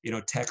you,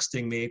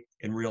 texting me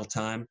in real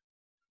time,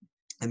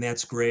 and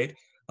that's great.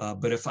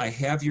 But if I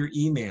have your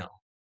email,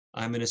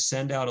 I'm going to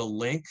send out a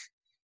link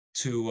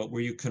to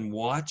where you can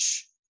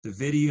watch the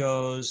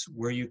videos,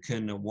 where you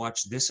can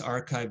watch this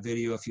archive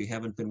video if you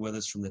haven't been with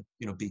us from the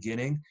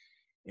beginning.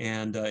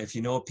 And if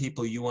you know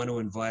people you want to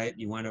invite,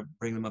 you want to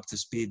bring them up to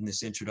speed in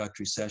this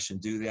introductory session,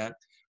 do that.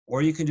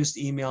 Or you can just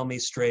email me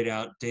straight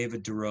out,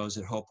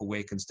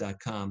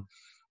 davidderose@hopeawakens.com.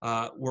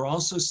 We're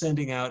also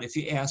sending out, if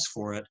you ask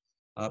for it,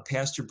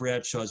 Pastor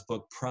Bradshaw's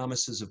book,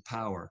 Promises of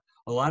Power.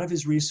 A lot of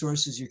his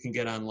resources you can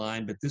get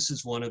online, but this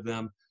is one of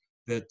them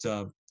that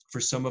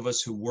for some of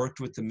us who worked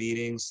with the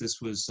meetings,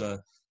 this was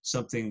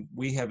something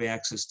we have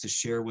access to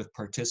share with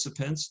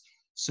participants.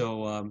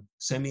 So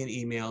send me an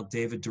email,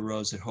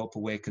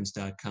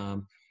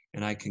 davidderose@hopeawakens.com,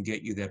 and I can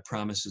get you that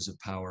Promises of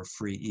Power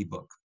free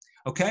ebook.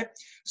 Okay,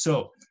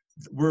 so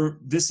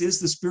this is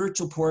the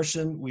spiritual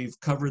portion. We've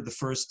covered the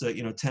first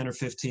 10 or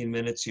 15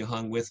 minutes. You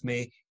hung with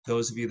me.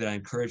 Those of you that I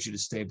encourage you to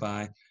stay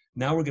by.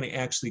 Now we're going to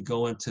actually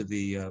go into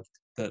the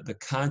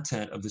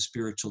content of the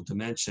spiritual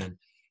dimension.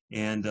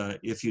 And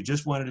if you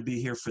just wanted to be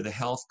here for the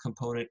health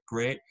component,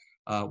 great.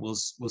 We'll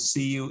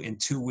see you in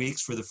 2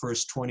 weeks for the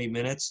first 20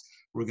 minutes.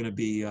 We're going to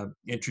be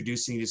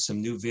introducing you to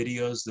some new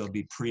videos. They'll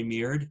be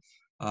premiered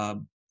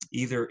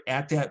either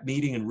at that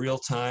meeting in real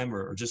time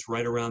or just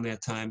right around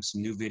that time,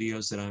 some new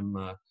videos that I'm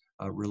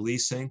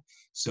releasing.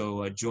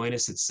 So join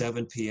us at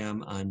 7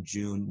 p.m. on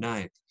June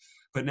 9th.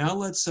 But now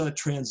let's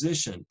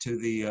transition to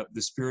the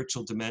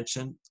spiritual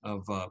dimension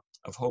of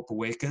Hope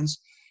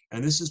Awakens.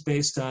 And this is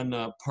based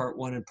on part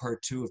 1 and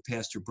part 2 of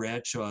Pastor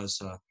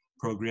Bradshaw's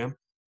program.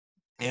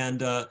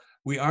 And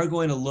we are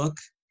going to look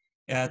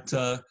at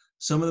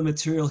some of the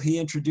material he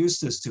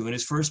introduced us to. In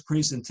his first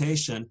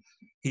presentation,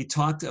 he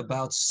talked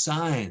about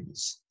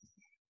signs.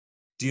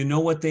 Do you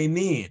know what they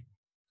mean?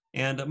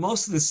 And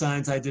most of the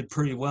signs I did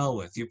pretty well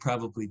with. You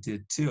probably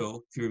did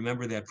too, if you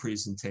remember that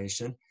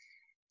presentation.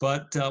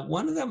 But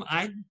one of them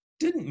I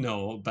didn't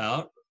know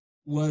about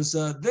was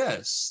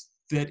this,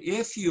 that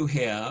if you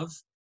have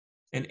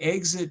an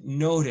exit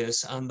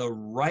notice on the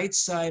right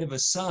side of a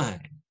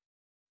sign,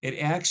 it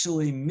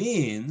actually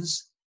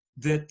means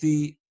that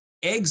the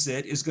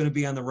exit is going to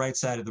be on the right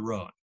side of the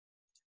road.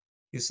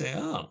 You say,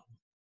 oh,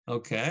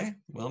 okay,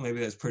 well, maybe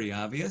that's pretty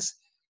obvious.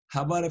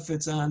 How about if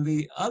it's on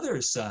the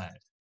other side?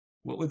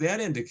 What would that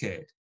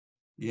indicate?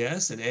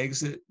 Yes, an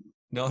exit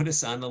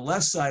notice on the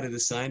left side of the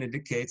sign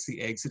indicates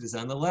the exit is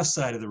on the left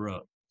side of the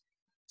road.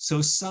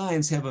 So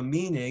signs have a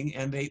meaning,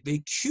 and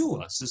they cue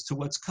us as to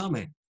what's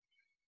coming.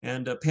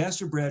 And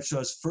Pastor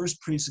Bradshaw's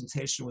first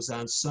presentation was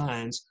on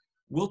signs.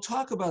 We'll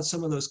talk about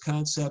some of those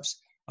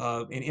concepts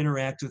and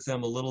interact with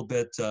them a little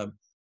bit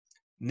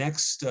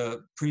next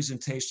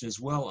presentation as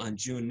well on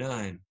June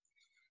 9.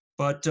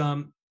 But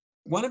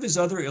one of his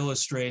other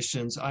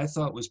illustrations I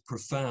thought was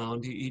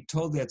profound. He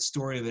told that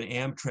story of an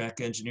Amtrak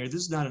engineer.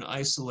 This is not an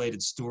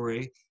isolated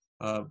story.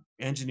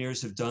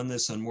 Engineers have done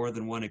this on more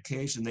than one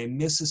occasion. They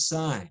miss a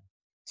sign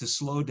to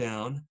slow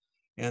down,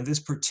 and this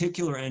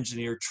particular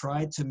engineer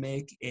tried to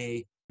make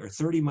a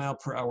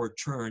 30-mile-per-hour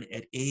turn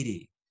at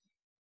 80.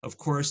 Of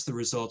course, the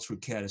results were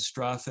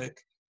catastrophic,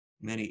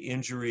 many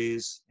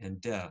injuries and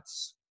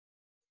deaths.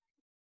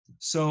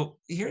 So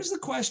here's the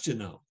question,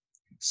 though.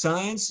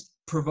 Signs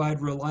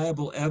provide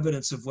reliable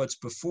evidence of what's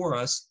before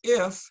us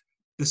if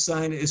the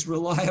sign is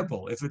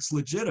reliable, if it's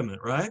legitimate,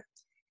 right?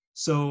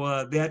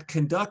 So that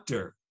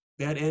conductor,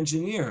 that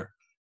engineer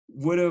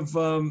would have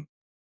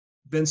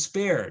been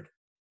spared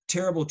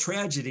terrible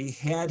tragedy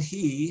had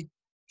he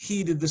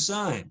heeded the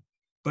sign.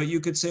 But you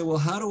could say, well,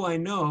 how do I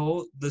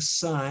know the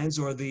signs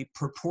or the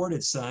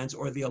purported signs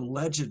or the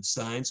alleged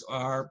signs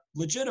are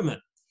legitimate?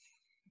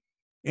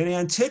 In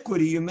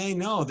antiquity, you may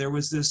know there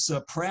was this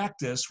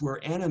practice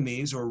where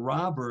enemies or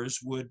robbers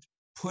would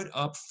put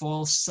up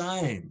false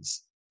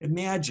signs.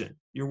 Imagine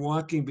you're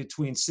walking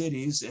between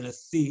cities and a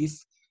thief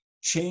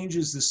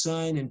changes the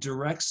sign and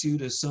directs you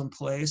to some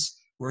place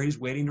where he's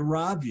waiting to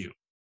rob you.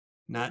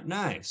 Not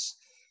nice.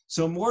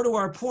 So more to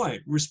our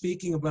point, we're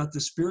speaking about the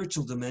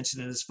spiritual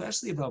dimension and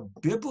especially about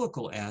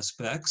biblical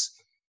aspects.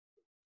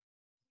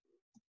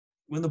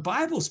 When the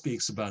Bible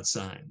speaks about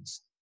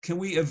signs, can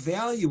we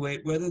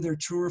evaluate whether they're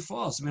true or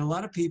false? I mean, a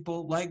lot of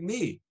people like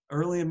me,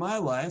 early in my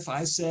life,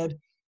 I said,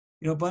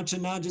 a bunch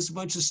of just a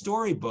bunch of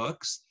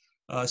storybooks,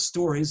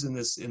 stories in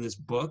this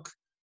book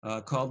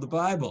called the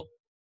Bible.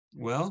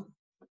 Well,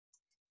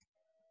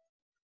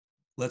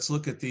 let's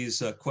look at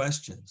these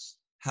questions.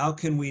 How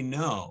can we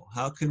know?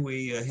 How can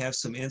we have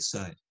some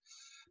insight?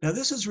 Now,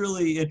 this is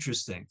really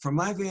interesting. From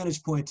my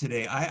vantage point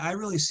today, I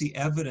really see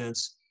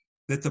evidence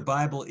that the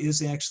Bible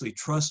is actually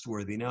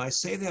trustworthy. Now, I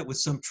say that with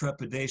some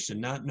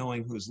trepidation, not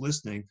knowing who's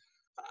listening.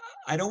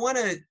 I don't want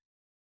to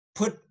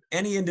put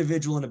any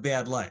individual in a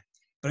bad light,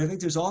 but I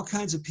think there's all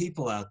kinds of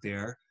people out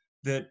there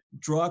that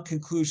draw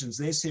conclusions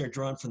they say are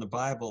drawn from the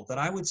Bible that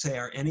I would say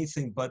are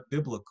anything but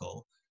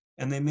biblical.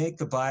 And they make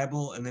the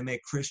Bible and they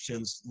make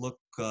Christians look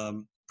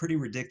pretty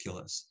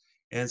ridiculous.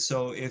 And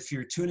so if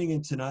you're tuning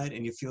in tonight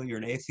and you feel you're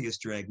an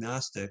atheist or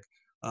agnostic,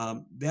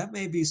 that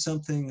may be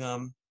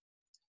something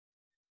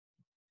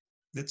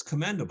that's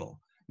commendable.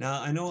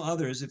 Now, I know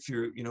others, if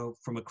you're,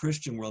 from a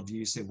Christian worldview,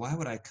 you say, why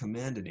would I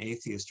commend an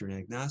atheist or an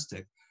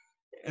agnostic?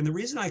 And the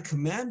reason I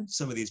commend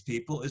some of these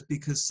people is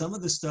because some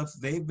of the stuff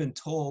they've been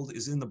told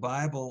is in the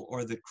Bible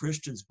or that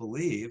Christians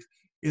believe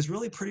is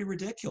really pretty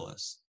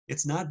ridiculous.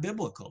 It's not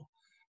biblical.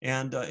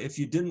 And if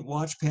you didn't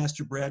watch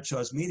Pastor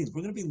Bradshaw's meetings,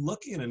 we're going to be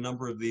looking at a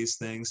number of these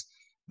things,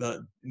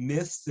 the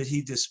myths that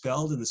he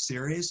dispelled in the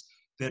series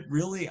that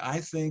really,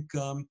 I think,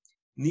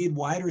 need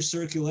wider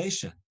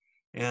circulation.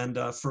 And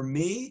for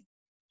me,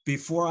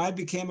 before I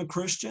became a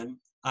Christian,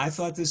 I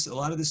thought a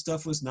lot of this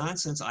stuff was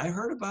nonsense. I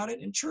heard about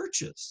it in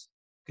churches,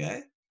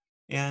 okay?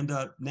 And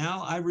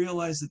now I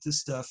realize that this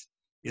stuff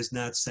is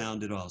not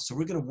sound at all. So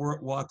we're going to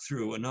walk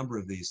through a number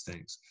of these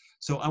things.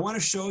 So I want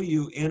to show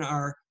you in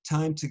our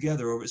time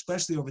together,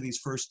 especially over these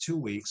first 2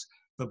 weeks,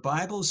 the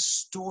Bible's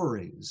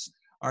stories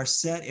are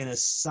set in a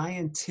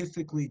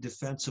scientifically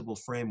defensible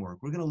framework.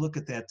 We're going to look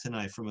at that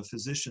tonight from a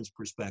physician's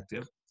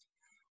perspective.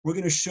 We're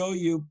going to show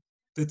you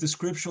that the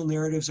scriptural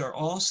narratives are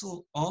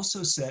also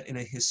set in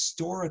a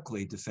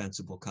historically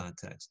defensible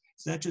context.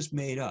 It's not just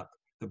made up.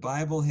 The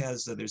Bible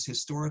has, there's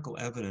historical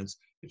evidence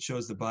that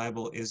shows the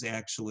Bible is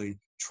actually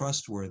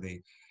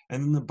trustworthy.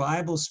 And then the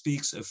Bible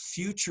speaks of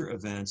future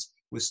events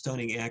with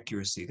stunning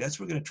accuracy. That's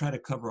we're going to try to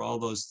cover all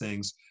those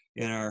things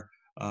in our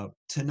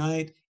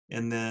tonight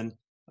and then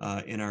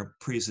in our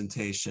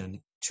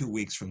presentation 2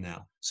 weeks from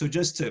now. So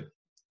just to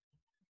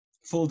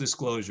full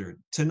disclosure,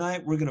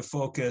 tonight we're going to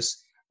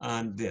focus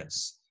on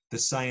this, the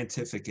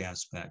scientific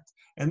aspect.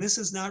 And this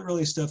is not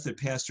really stuff that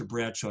Pastor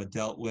Bradshaw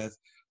dealt with,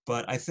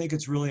 but I think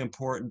it's really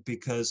important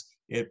because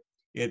it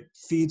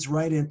feeds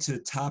right into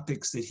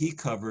topics that he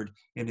covered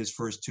in his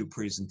first 2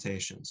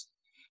 presentations.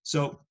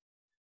 So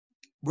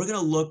we're going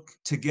to look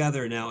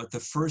together now at the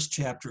first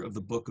chapter of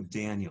the book of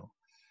Daniel.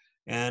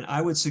 And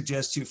I would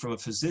suggest to you from a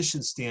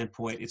physician's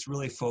standpoint, it's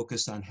really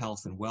focused on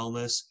health and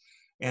wellness.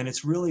 And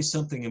it's really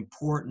something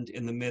important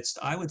in the midst,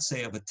 I would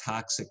say, of a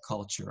toxic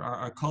culture.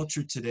 Our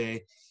culture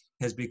today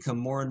has become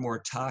more and more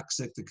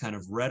toxic, the kind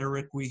of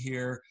rhetoric we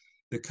hear,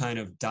 the kind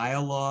of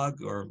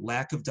dialogue or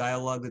lack of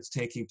dialogue that's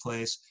taking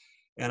place.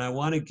 And I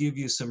want to give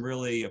you some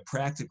really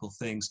practical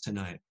things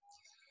tonight.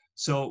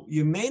 So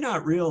you may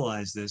not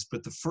realize this,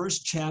 but the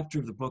first chapter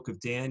of the book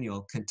of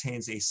Daniel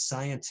contains a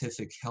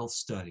scientific health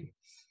study.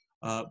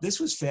 This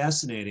was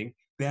fascinating.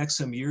 Back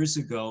some years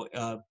ago,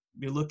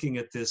 you're looking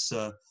at this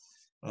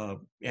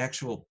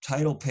actual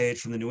title page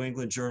from the New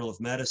England Journal of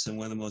Medicine,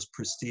 one of the most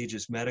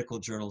prestigious medical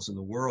journals in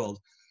the world.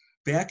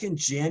 Back in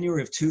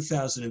January of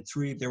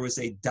 2003, there was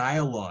a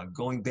dialogue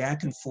going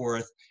back and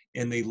forth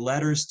in the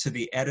letters to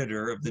the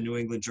editor of the New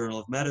England Journal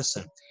of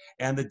Medicine.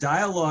 And the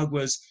dialogue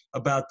was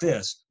about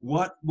this.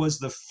 What was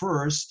the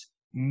first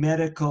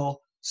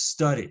medical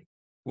study?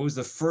 What was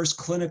the first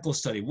clinical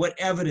study? What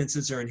evidence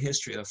is there in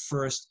history of the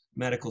first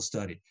medical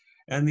study?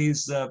 And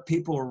these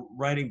people were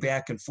writing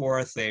back and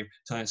forth. They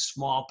talked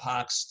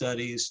smallpox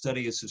studies,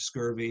 studies of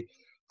scurvy.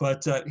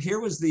 But here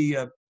was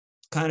the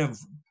kind of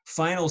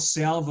final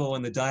salvo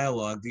in the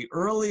dialogue. The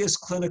earliest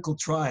clinical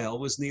trial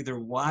was neither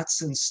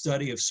Watson's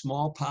study of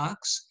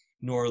smallpox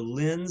nor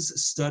Lynn's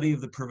study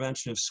of the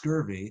prevention of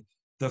scurvy.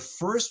 The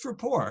first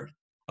report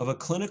of a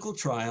clinical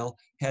trial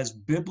has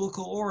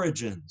biblical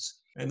origins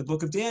in the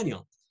book of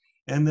Daniel.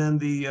 And then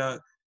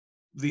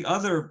the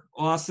other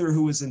author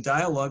who was in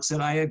dialogue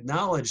said, I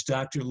acknowledge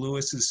Dr.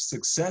 Lewis's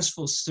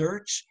successful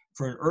search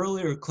for an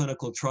earlier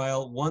clinical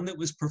trial, one that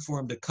was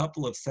performed a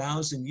couple of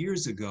thousand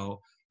years ago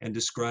and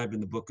described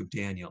in the book of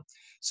Daniel.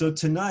 So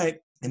tonight,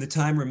 in the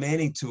time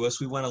remaining to us,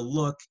 we want to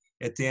look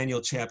at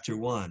Daniel chapter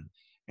 1.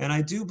 And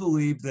I do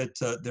believe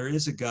that there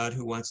is a God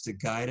who wants to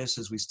guide us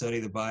as we study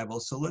the Bible.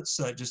 So let's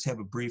just have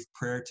a brief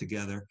prayer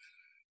together.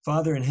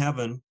 Father in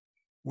heaven,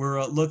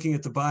 we're looking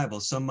at the Bible.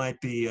 Some might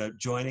be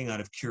joining out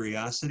of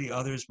curiosity.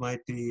 Others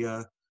might be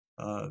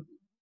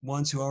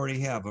ones who already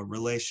have a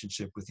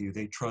relationship with you.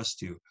 They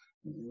trust you.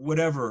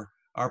 Whatever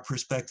our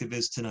perspective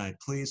is tonight,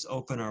 please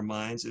open our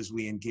minds as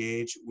we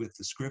engage with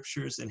the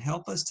scriptures and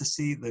help us to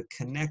see the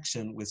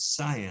connection with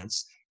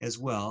science as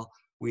well.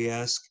 We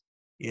ask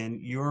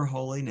in your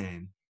holy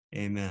name,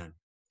 amen.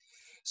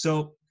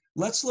 So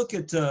let's look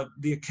at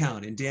the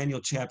account in Daniel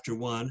chapter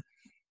 1.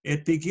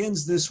 It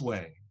begins this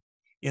way.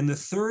 In the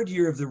 3rd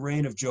year of the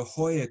reign of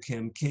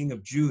Jehoiakim, king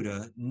of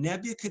Judah,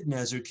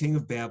 Nebuchadnezzar, king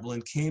of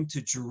Babylon, came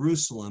to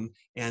Jerusalem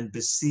and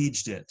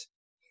besieged it.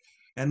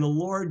 And the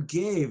Lord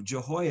gave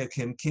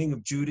Jehoiakim, king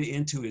of Judah,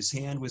 into his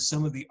hand with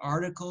some of the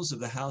articles of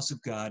the house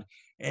of God,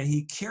 and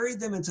he carried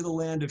them into the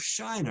land of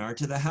Shinar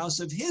to the house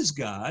of his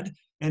God,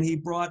 and he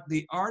brought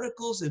the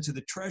articles into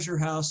the treasure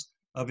house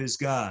of his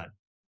God.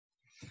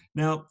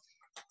 Now,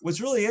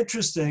 what's really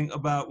interesting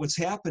about what's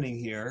happening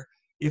here,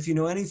 if you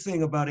know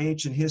anything about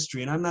ancient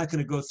history, and I'm not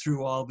going to go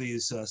through all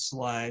these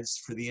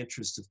slides for the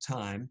interest of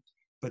time,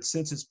 but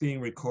since it's being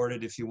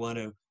recorded, if you want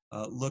to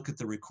look at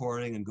the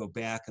recording and go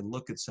back and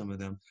look at some of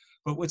them.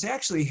 But what's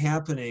actually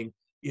happening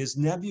is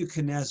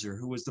Nebuchadnezzar,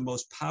 who was the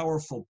most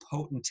powerful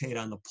potentate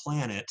on the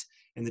planet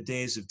in the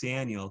days of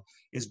Daniel,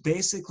 is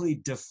basically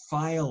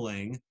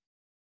defiling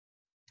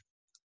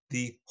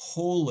the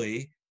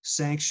holy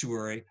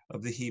sanctuary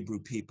of the Hebrew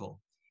people.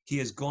 He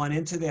has gone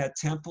into that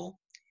temple.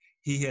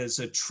 He has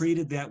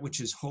treated that which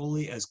is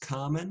holy as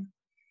common,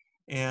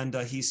 and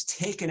he's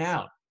taken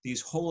out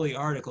these holy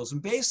articles.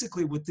 And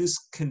basically what this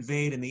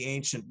conveyed in the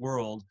ancient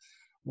world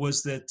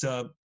was that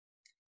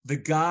the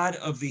God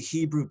of the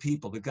Hebrew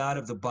people, the God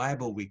of the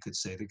Bible, we could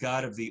say, the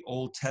God of the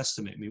Old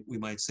Testament, we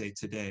might say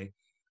today,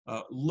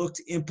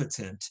 looked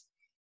impotent,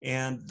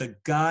 and the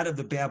God of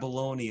the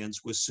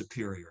Babylonians was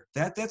superior.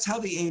 That's how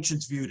the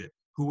ancients viewed it.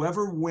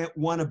 Whoever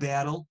won a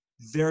battle,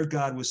 their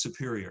God was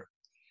superior.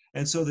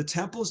 And so the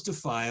temple is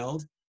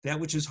defiled, that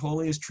which is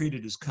holy is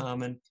treated as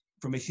common.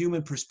 From a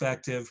human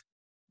perspective,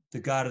 the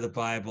God of the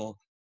Bible,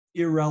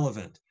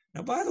 irrelevant.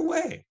 Now, by the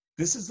way,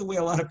 this is the way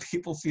a lot of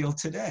people feel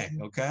today,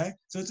 okay?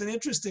 So it's an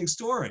interesting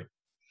story.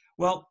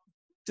 Well,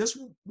 just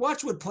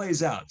watch what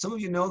plays out. Some of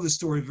you know the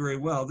story very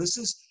well. This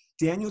is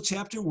Daniel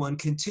chapter 1,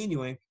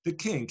 continuing. The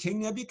king,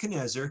 King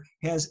Nebuchadnezzar,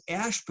 has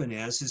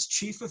Ashpenaz, his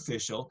chief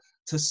official,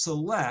 to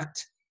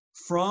select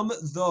from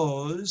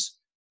those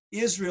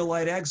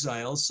Israelite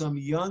exiles some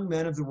young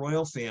men of the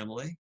royal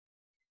family,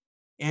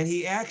 and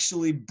he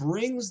actually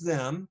brings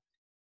them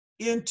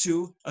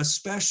into a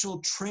special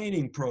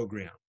training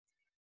program.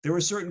 There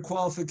were certain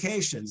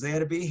qualifications. They had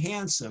to be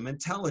handsome,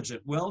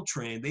 intelligent,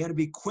 well-trained. They had to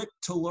be quick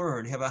to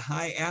learn, have a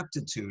high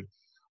aptitude.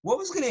 What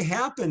was going to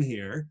happen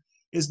here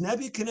is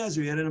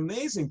Nebuchadnezzar had an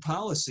amazing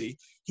policy.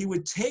 He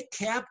would take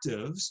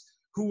captives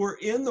who were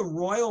in the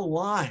royal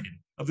line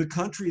of the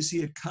countries he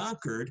had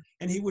conquered,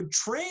 and he would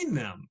train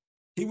them.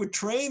 He would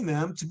train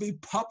them to be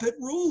puppet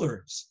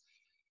rulers.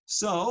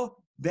 So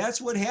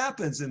that's what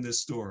happens in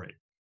this story.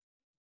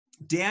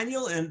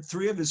 Daniel and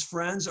 3 of his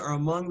friends are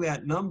among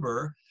that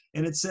number.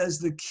 And it says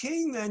the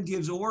king then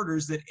gives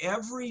orders that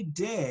every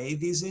day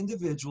these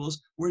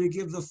individuals were to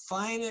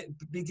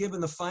be given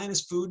the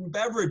finest food and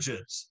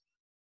beverages.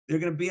 They're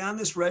going to be on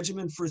this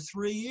regimen for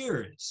 3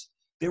 years.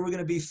 They were going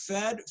to be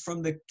fed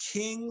from the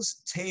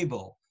king's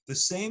table, the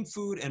same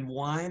food and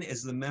wine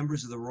as the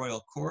members of the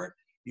royal court.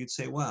 You'd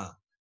say, wow,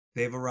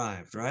 they've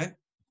arrived, right?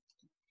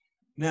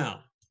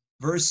 Now,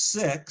 verse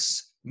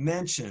 6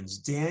 mentions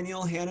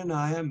Daniel,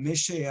 Hananiah,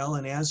 Mishael,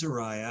 and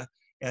Azariah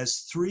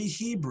as 3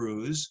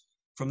 Hebrews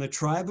from the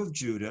tribe of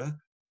Judah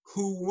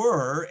who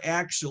were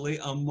actually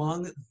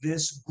among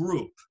this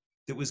group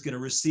that was going to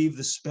receive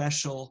the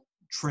special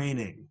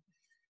training.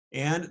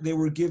 And they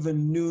were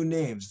given new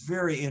names.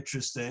 Very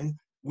interesting.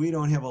 We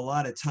don't have a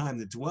lot of time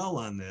to dwell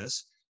on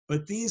this,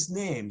 but these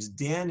names,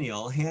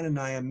 Daniel,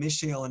 Hananiah,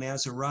 Mishael, and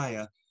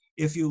Azariah,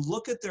 if you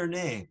look at their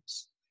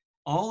names,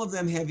 all of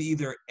them have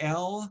either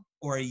L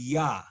or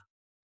Yah.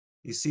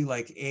 You see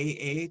like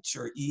AH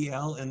or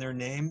EL in their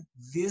name.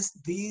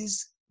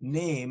 These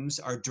names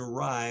are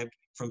derived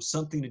from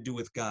something to do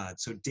with God.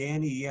 So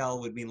Daniel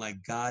would mean like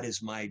God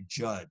is my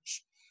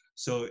judge.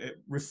 So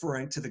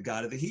referring to the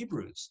God of the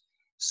Hebrews.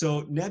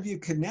 So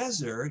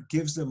Nebuchadnezzar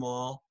gives them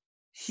all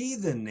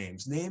heathen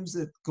names, names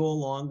that go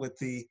along with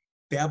the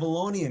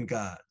Babylonian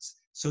gods.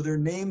 So their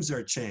names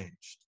are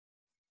changed.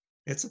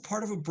 It's a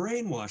part of a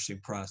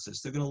brainwashing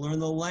process. They're going to learn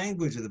the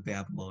language of the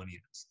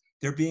Babylonians.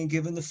 They're being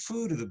given the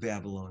food of the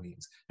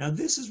Babylonians. Now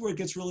this is where it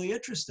gets really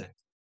interesting.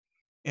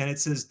 And it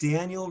says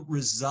Daniel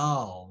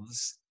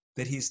resolves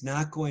that he's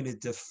not going to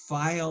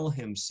defile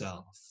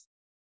himself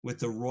with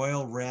the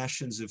royal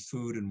rations of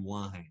food and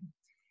wine.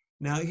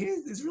 Now, here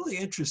it's really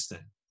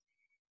interesting.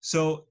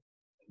 So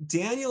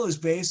Daniel is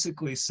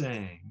basically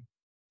saying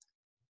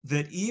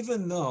that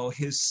even though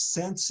his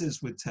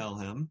senses would tell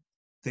him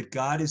that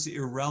God is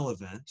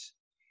irrelevant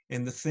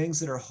and the things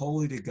that are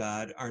holy to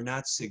God are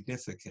not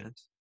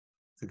significant,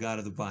 the God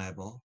of the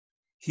Bible,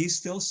 he's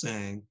still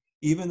saying,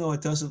 even though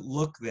it doesn't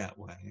look that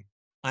way,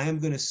 I am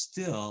going to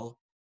still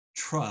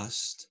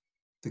trust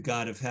the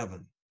God of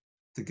heaven,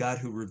 the God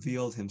who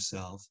revealed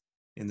himself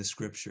in the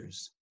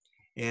scriptures.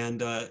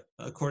 And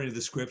according to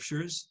the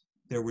scriptures,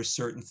 there were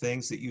certain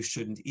things that you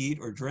shouldn't eat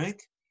or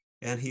drink.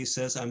 And he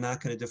says, I'm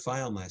not going to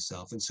defile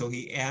myself. And so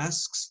he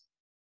asks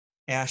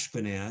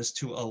Ashpenaz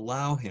to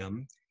allow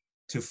him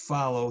to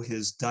follow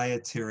his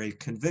dietary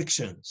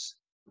convictions.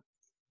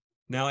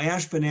 Now,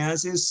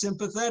 Ashpenaz is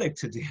sympathetic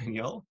to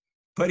Daniel,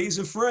 but he's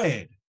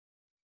afraid,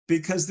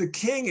 because the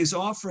king is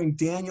offering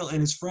Daniel and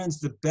his friends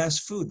the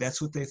best food.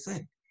 That's what they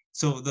think.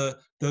 So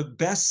the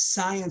best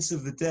science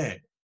of the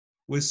day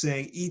was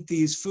saying, eat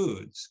these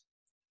foods.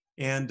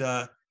 And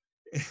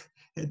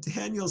And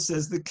Daniel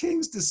says, the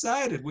king's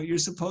decided what you're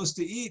supposed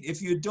to eat.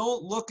 If you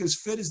don't look as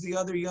fit as the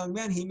other young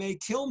men, he may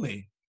kill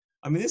me.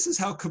 I mean, this is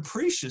how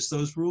capricious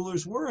those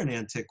rulers were in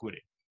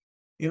antiquity.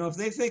 You know, if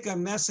they think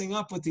I'm messing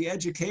up with the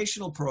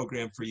educational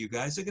program for you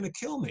guys, they're going to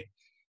kill me.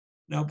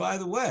 Now, by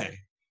the way,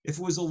 if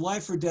it was a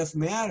life or death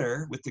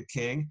matter with the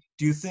king,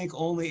 do you think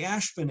only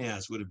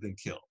Ashpenaz would have been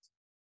killed?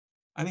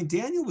 I mean,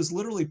 Daniel was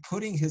literally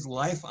putting his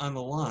life on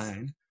the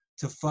line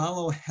to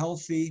follow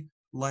healthy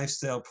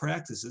lifestyle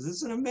practices.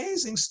 It's an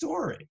amazing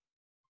story.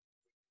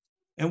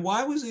 And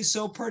why was he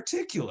so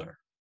particular?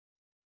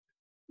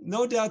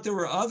 No doubt there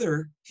were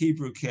other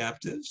Hebrew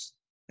captives.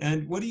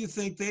 And what do you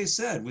think they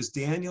said? Was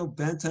Daniel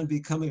bent on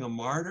becoming a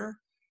martyr?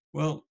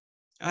 Well,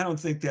 I don't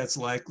think that's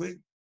likely.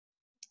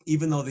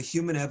 Even though the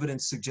human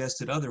evidence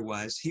suggested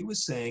otherwise, he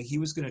was saying he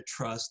was going to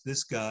trust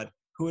this God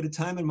who at a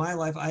time in my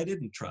life I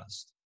didn't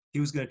trust. He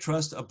was going to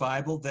trust a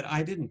Bible that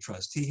I didn't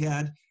trust. He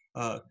had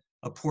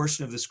a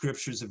portion of the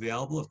scriptures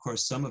available. Of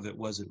course, some of it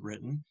wasn't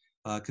written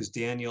because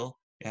Daniel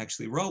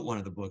actually wrote one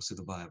of the books of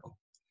the Bible.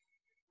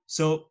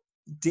 So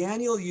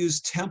Daniel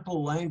used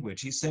temple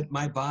language. He said,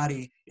 my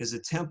body is a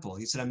temple.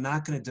 He said, I'm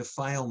not going to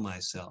defile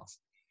myself.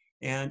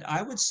 And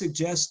I would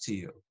suggest to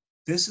you,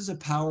 this is a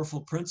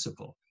powerful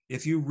principle.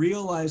 If you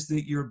realize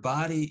that your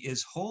body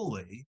is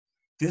holy,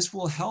 this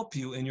will help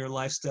you in your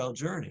lifestyle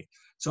journey.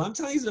 So I'm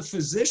telling you as a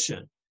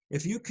physician,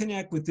 if you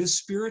connect with this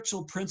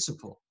spiritual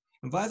principle,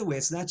 and by the way,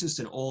 it's not just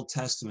an Old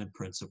Testament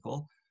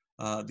principle.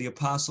 The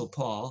Apostle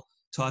Paul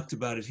talked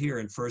about it here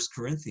in 1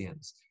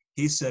 Corinthians.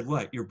 He said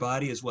what? Your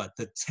body is what?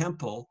 The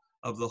temple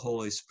of the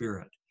Holy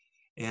Spirit.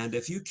 And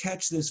if you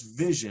catch this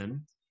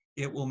vision,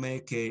 it will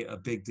make a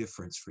big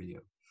difference for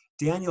you.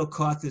 Daniel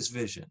caught this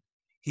vision.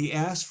 He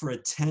asked for a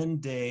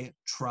 10-day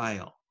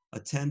trial, a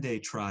 10-day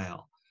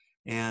trial.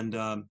 And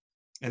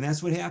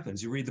that's what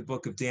happens. You read the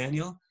book of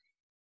Daniel.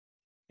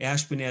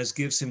 Ashpenaz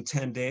gives him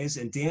 10 days,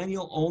 and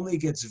Daniel only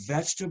gets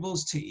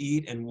vegetables to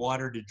eat and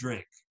water to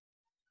drink.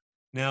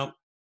 Now,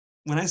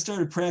 when I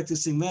started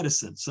practicing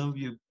medicine, some of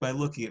you, by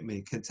looking at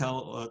me, can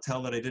tell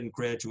that I didn't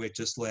graduate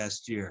just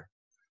last year.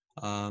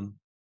 I've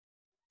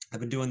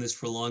been doing this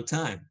for a long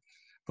time.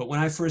 But when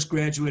I first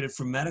graduated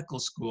from medical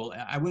school,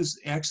 I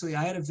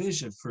had a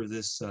vision for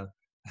this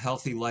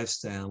healthy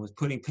lifestyle, with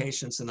putting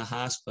patients in the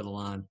hospital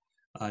on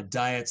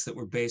diets that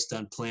were based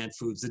on plant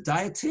foods. The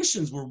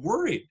dietitians were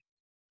worried,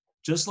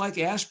 just like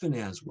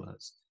Ashpenaz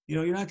was. You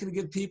know, you're not going to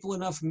give people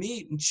enough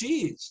meat and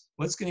cheese.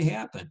 What's going to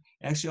happen?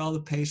 Actually, all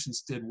the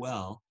patients did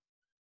well.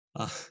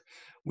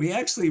 We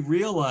actually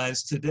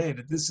realize today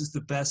that this is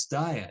the best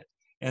diet.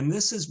 And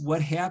this is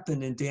what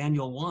happened in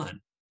Daniel 1.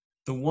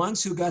 The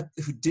ones who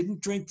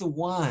didn't drink the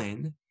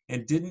wine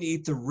and didn't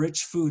eat the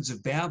rich foods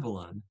of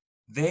Babylon,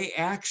 they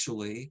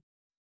actually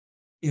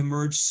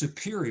emerged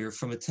superior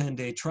from a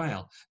 10-day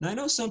trial. Now, I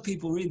know some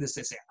people read this,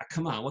 they say,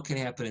 come on, what can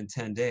happen in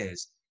 10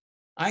 days?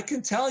 I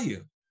can tell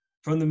you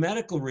from the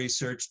medical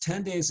research,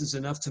 10 days is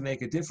enough to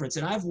make a difference.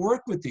 And I've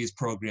worked with these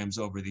programs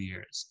over the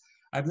years.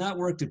 I've not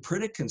worked at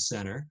Pritikin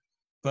Center,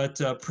 but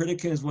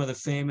Pritikin is one of the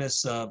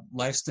famous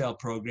lifestyle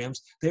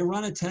programs. They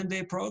run a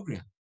 10-day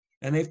program,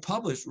 and they've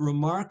published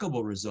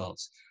remarkable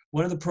results.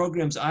 One of the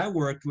programs I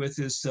worked with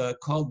is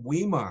called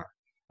WEMAR.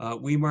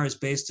 WEMAR is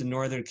based in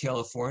Northern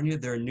California.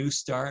 They're a New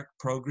Start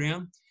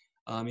program.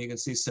 You can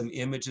see some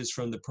images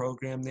from the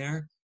program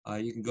there.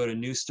 You can go to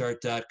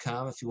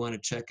newstart.com if you want to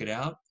check it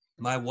out.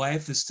 My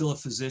wife is still a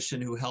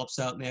physician who helps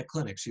out in that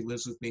clinic. She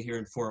lives with me here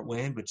in Fort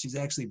Wayne, but she's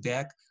actually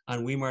back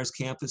on WEMAR's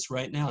campus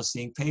right now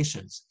seeing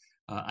patients.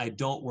 I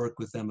don't work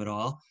with them at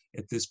all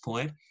at this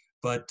point,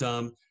 but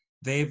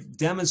they've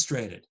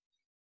demonstrated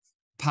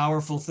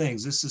powerful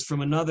things. This is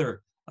from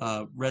another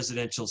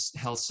residential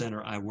health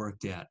center I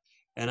worked at.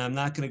 And I'm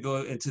not going to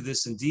go into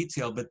this in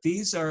detail, but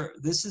this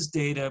is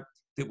data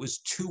that was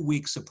 2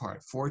 weeks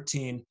apart,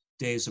 14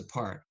 days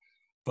apart.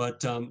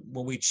 But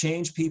when we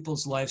change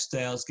people's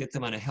lifestyles, get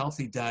them on a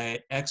healthy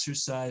diet,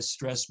 exercise,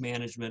 stress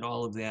management,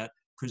 all of that,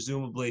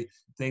 presumably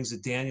things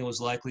that Daniel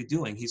was likely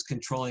doing. He's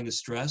controlling the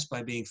stress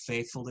by being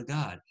faithful to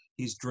God.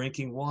 He's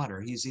drinking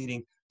water. He's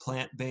eating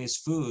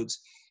plant-based foods.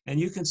 And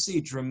you can see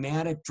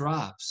dramatic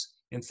drops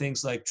in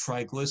things like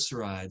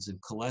triglycerides and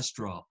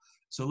cholesterol.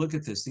 So look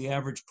at this. The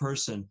average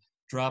person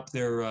dropped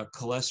their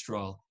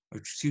triglycerides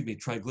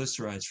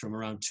from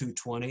around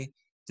 220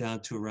 down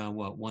to around,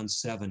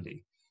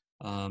 170.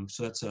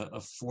 So that's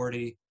a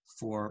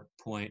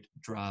 44-point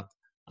drop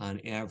on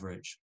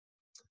average.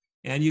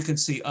 And you can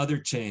see other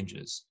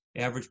changes.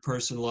 Average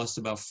person lost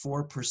about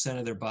 4%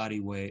 of their body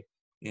weight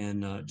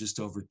in just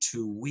over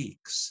 2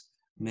 weeks.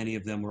 Many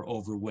of them were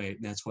overweight,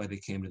 and that's why they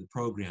came to the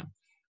program.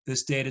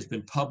 This data has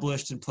been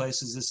published in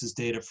places. This is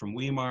data from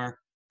WEMAR.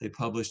 They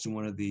published in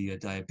one of the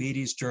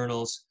diabetes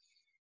journals.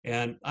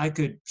 And I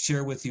could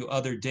share with you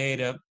other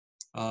data,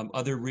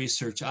 other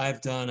research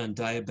I've done on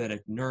diabetic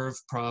nerve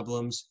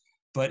problems.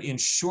 But in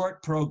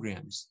short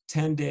programs,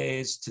 10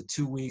 days to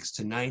 2 weeks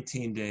to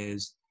 19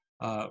 days,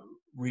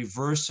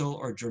 reversal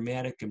or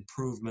dramatic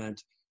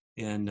improvement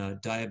in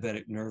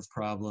diabetic nerve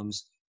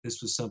problems.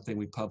 This was something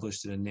we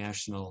published at a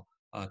national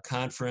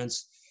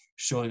conference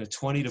showing a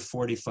 20 to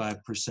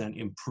 45%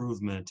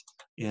 improvement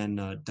in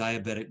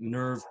diabetic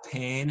nerve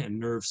pain and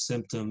nerve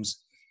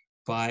symptoms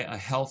by a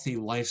healthy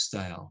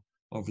lifestyle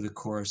over the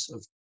course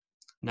of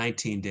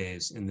 19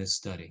 days in this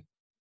study.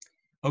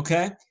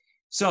 Okay,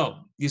 so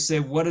you say,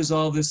 what does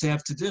all this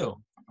have to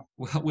do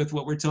with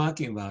what we're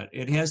talking about?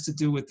 It has to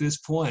do with this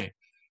point,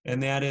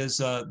 and that is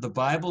the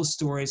Bible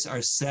stories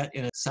are set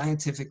in a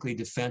scientifically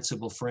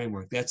defensible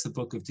framework. That's the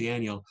book of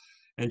Daniel.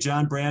 And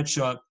John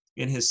Bradshaw,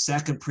 in his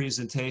second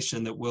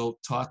presentation that we'll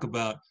talk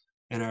about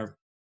in our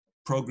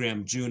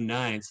program June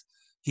 9th,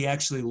 he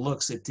actually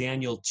looks at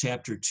Daniel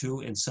chapter 2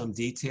 in some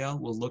detail.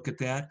 We'll look at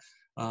that.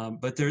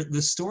 But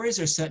the stories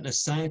are set in a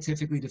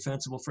scientifically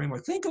defensible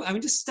framework.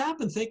 Just stop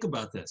and think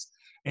about this.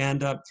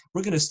 And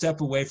we're going to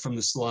step away from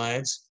the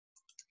slides.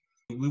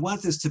 We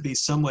want this to be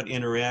somewhat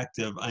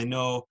interactive. I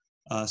know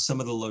some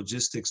of the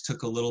logistics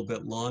took a little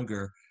bit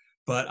longer,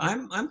 but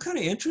I'm kind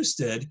of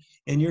interested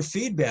in your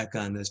feedback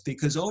on this,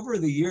 because over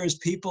the years,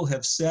 people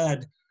have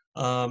said,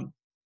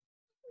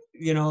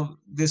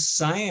 this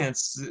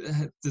science,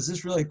 does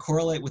this really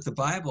correlate with the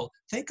Bible?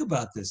 Think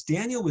about this.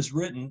 Daniel was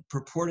written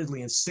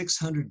purportedly in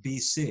 600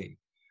 BC.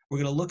 We're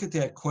going to look at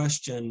that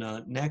question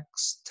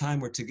next time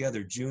we're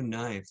together, June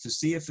 9th, to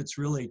see if it's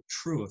really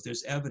true, if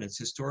there's evidence,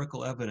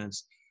 historical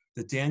evidence,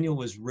 that Daniel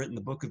was written,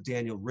 the book of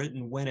Daniel,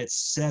 written when it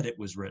said it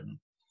was written.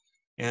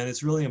 And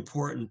it's really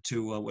important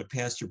to what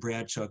Pastor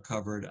Bradshaw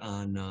covered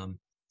on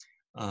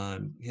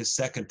his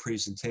second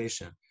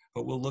presentation.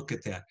 But we'll look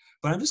at that.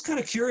 But I'm just kind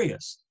of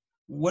curious.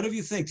 What do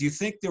you think? Do you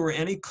think there were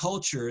any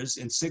cultures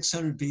in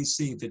 600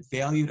 BC that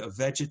valued a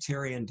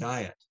vegetarian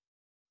diet?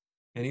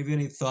 Any of you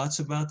any thoughts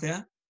about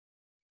that?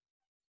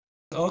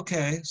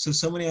 Okay, so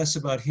somebody asked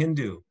about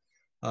Hindu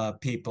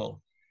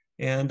people.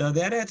 And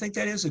I think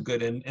that is a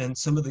good, and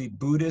some of the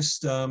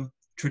Buddhist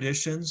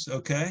traditions,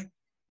 okay?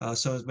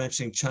 Someone was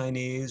mentioning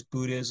Chinese,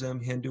 Buddhism,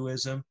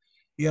 Hinduism.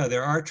 Yeah,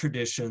 there are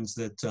traditions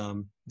that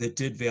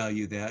did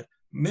value that.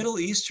 Middle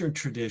Eastern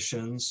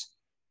traditions,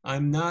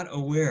 I'm not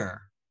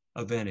aware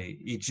of any.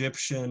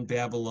 Egyptian,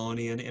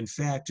 Babylonian. In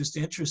fact, just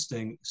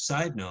interesting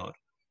side note,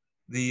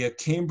 the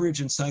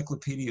Cambridge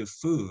Encyclopedia of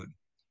Food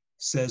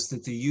says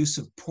that the use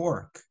of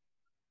pork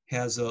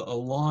has a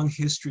long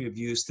history of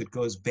use that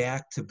goes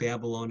back to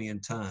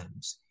Babylonian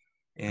times.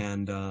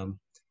 And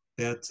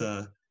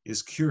that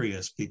is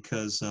curious,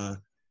 because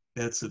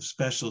that's of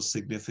special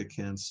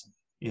significance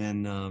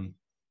in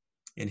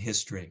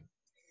history.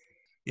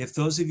 If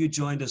those of you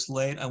joined us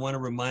late, I want to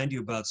remind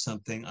you about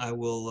something. I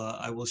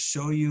will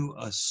show you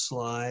a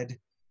slide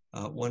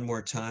one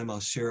more time. I'll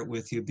share it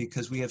with you,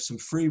 because we have some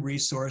free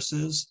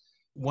resources.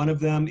 One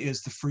of them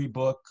is the free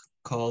book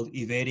called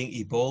Evading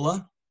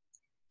Ebola.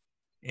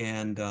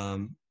 And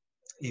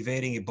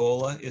Evading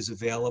Ebola is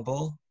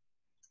available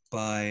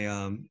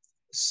by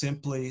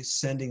simply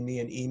sending me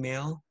an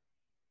email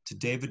to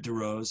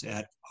davidderose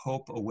at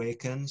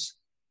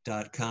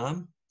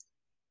hopeawakens.com.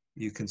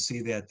 You can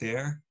see that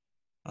there.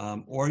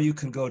 Or you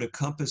can go to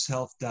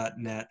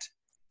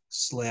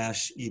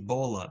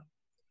compasshealth.net/Ebola.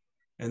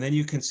 And then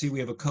you can see we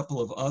have a couple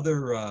of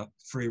other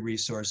free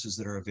resources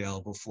that are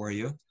available for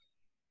you.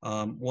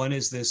 One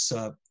is this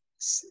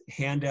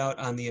handout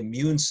on the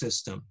immune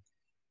system.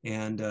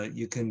 And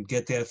you can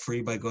get that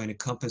free by going to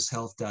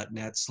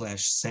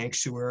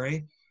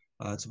compasshealth.net/sanctuary.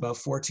 It's about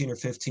 14 or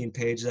 15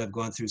 pages. I've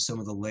gone through some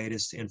of the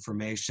latest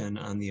information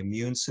on the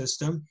immune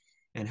system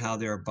and how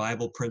there are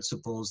Bible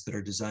principles that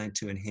are designed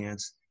to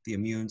enhance the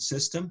immune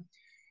system.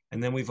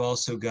 And then we've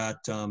also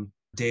got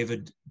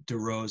David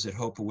DeRose at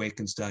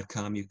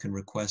hopeawakens.com. You can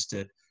request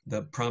it,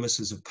 the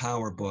Promises of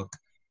Power book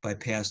by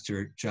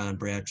Pastor John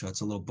Bradshaw.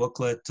 It's a little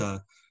booklet,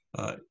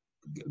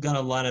 got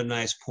a lot of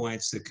nice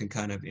points that can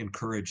kind of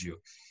encourage you.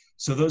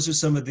 So those are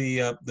some of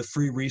the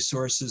free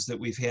resources that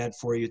we've had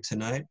for you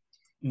tonight.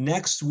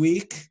 Next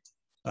week,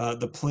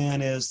 the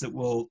plan is that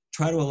we'll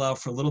try to allow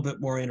for a little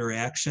bit more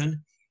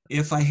interaction.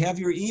 If I have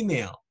your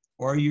email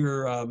or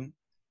you're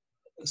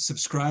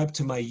subscribed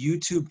to my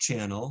YouTube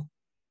channel,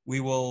 we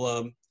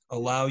will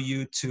allow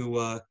you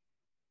to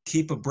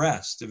keep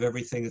abreast of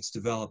everything that's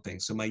developing.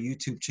 So my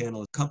YouTube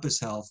channel is Compass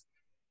Health,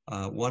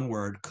 one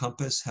word,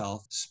 Compass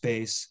Health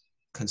space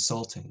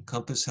Consulting,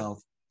 Compass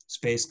Health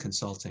Space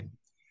Consulting.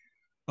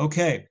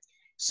 Okay,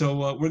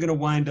 so we're going to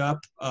wind up.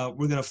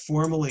 We're going to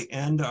formally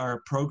end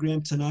our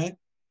program tonight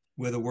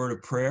with a word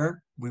of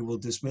prayer. We will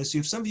dismiss you.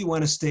 If some of you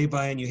want to stay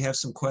by and you have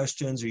some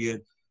questions or you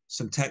had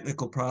some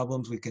technical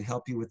problems, we can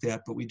help you with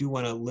that. But we do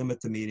want to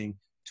limit the meeting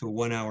to a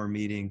 1-hour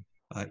meeting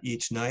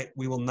each night.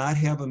 We will not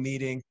have a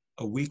meeting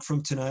a week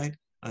from tonight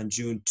on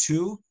June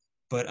 2,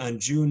 but on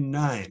June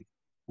 9,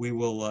 we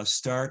will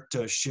start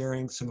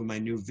sharing some of my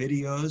new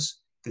videos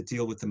that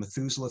deal with the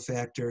Methuselah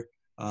factor.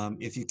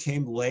 If you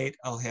came late,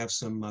 I'll have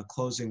some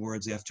closing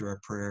words after our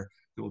prayer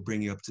that will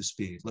bring you up to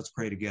speed. Let's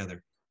pray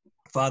together.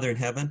 Father in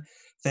heaven,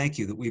 thank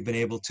you that we've been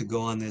able to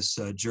go on this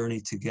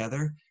journey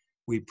together.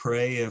 We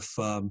pray if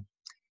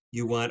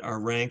you want our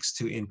ranks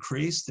to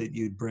increase, that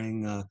you'd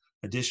bring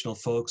additional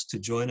folks to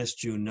join us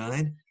June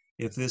 9.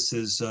 If this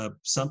is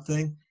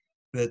something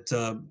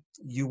that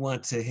you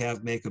want to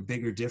have make a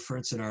bigger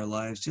difference in our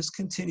lives, just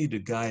continue to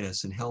guide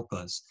us and help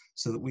us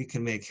so that we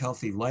can make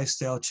healthy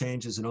lifestyle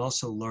changes and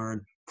also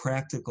learn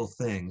practical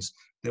things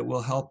that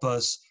will help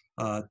us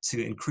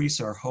to increase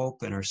our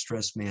hope and our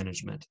stress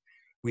management.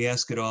 We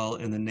ask it all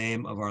in the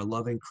name of our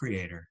loving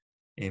Creator.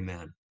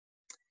 Amen.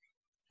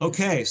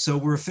 Okay, so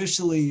we're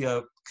officially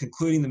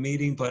concluding the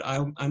meeting, but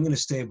I'm going to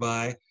stay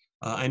by.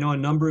 I know a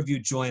number of you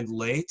joined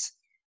late,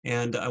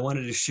 and I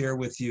wanted to share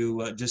with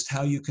you just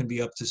how you can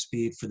be up to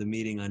speed for the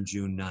meeting on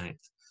June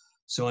 9th.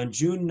 So on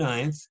June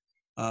 9th,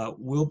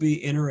 we'll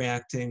be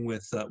interacting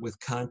with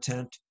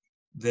content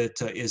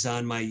that is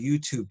on my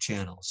YouTube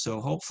channel.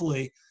 So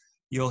hopefully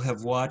you'll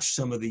have watched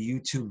some of the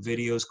YouTube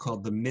videos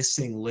called The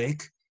Missing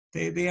Link.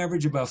 They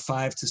average about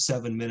 5 to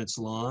 7 minutes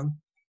long,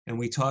 and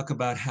we talk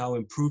about how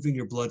improving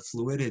your blood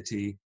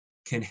fluidity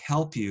can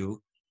help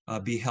you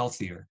be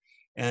healthier.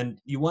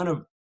 And you want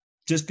to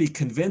just be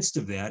convinced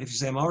of that. If you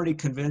say, I'm already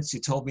convinced, you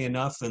told me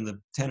enough in the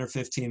 10 or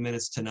 15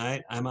 minutes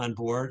tonight, I'm on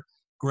board,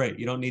 great.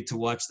 You don't need to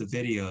watch the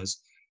videos.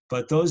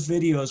 But those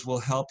videos will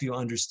help you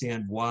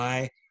understand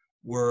why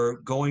we're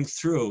going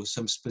through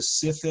some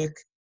specific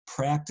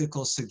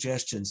practical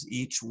suggestions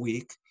each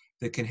week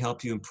that can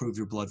help you improve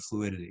your blood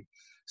fluidity.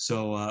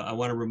 So I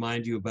want to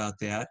remind you about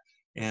that.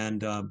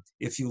 And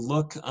if you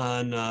look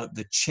on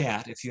the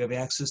chat, if you have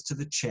access to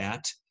the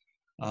chat,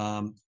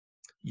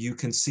 you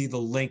can see the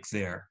link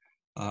there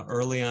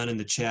early on in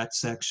the chat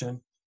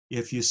section.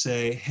 If you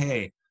say,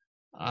 hey,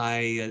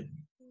 I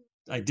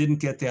didn't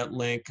get that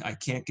link, I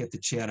can't get the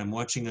chat, I'm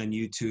watching on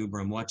YouTube or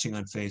I'm watching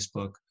on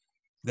Facebook,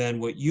 then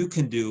what you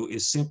can do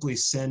is simply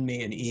send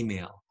me an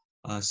email.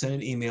 Send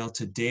an email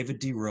to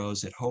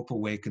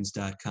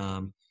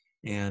davidderose@hopeawakens.com.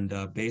 And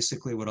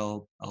basically what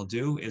I'll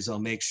do is I'll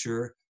make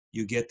sure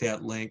you get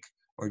that link,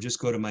 or just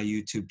go to my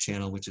YouTube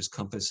channel, which is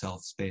Compass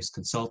Health Space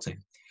Consulting.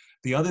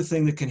 The other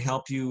thing that can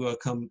help you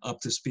come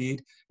up to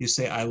speed, you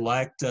say, I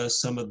liked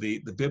some of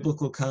the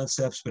biblical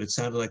concepts, but it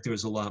sounded like there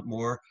was a lot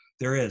more.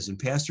 There is, and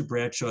Pastor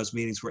Bradshaw's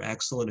meetings were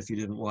excellent if you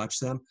didn't watch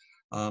them.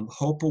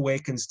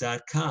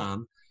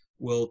 Hopeawakens.com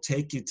will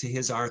take you to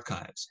his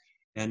archives.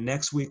 And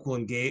next week we'll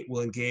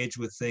engage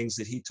with things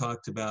that he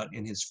talked about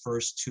in his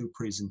first 2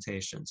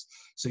 presentations.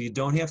 So you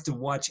don't have to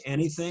watch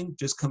anything,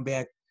 just come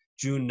back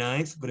June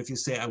 9th. But if you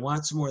say, I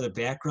want some more of the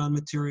background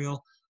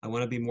material, I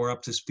want to be more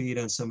up to speed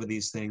on some of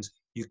these things,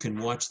 you can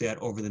watch that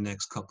over the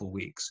next couple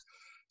weeks.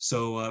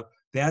 So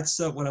that's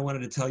what I wanted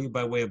to tell you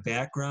by way of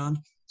background.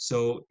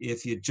 So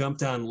if you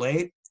jumped on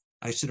late,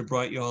 I should have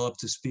brought you all up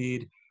to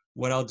speed.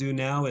 What I'll do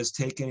now is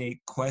take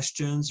any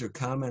questions or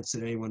comments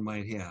that anyone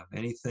might have,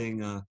 anything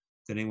that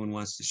anyone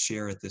wants to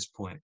share at this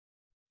point.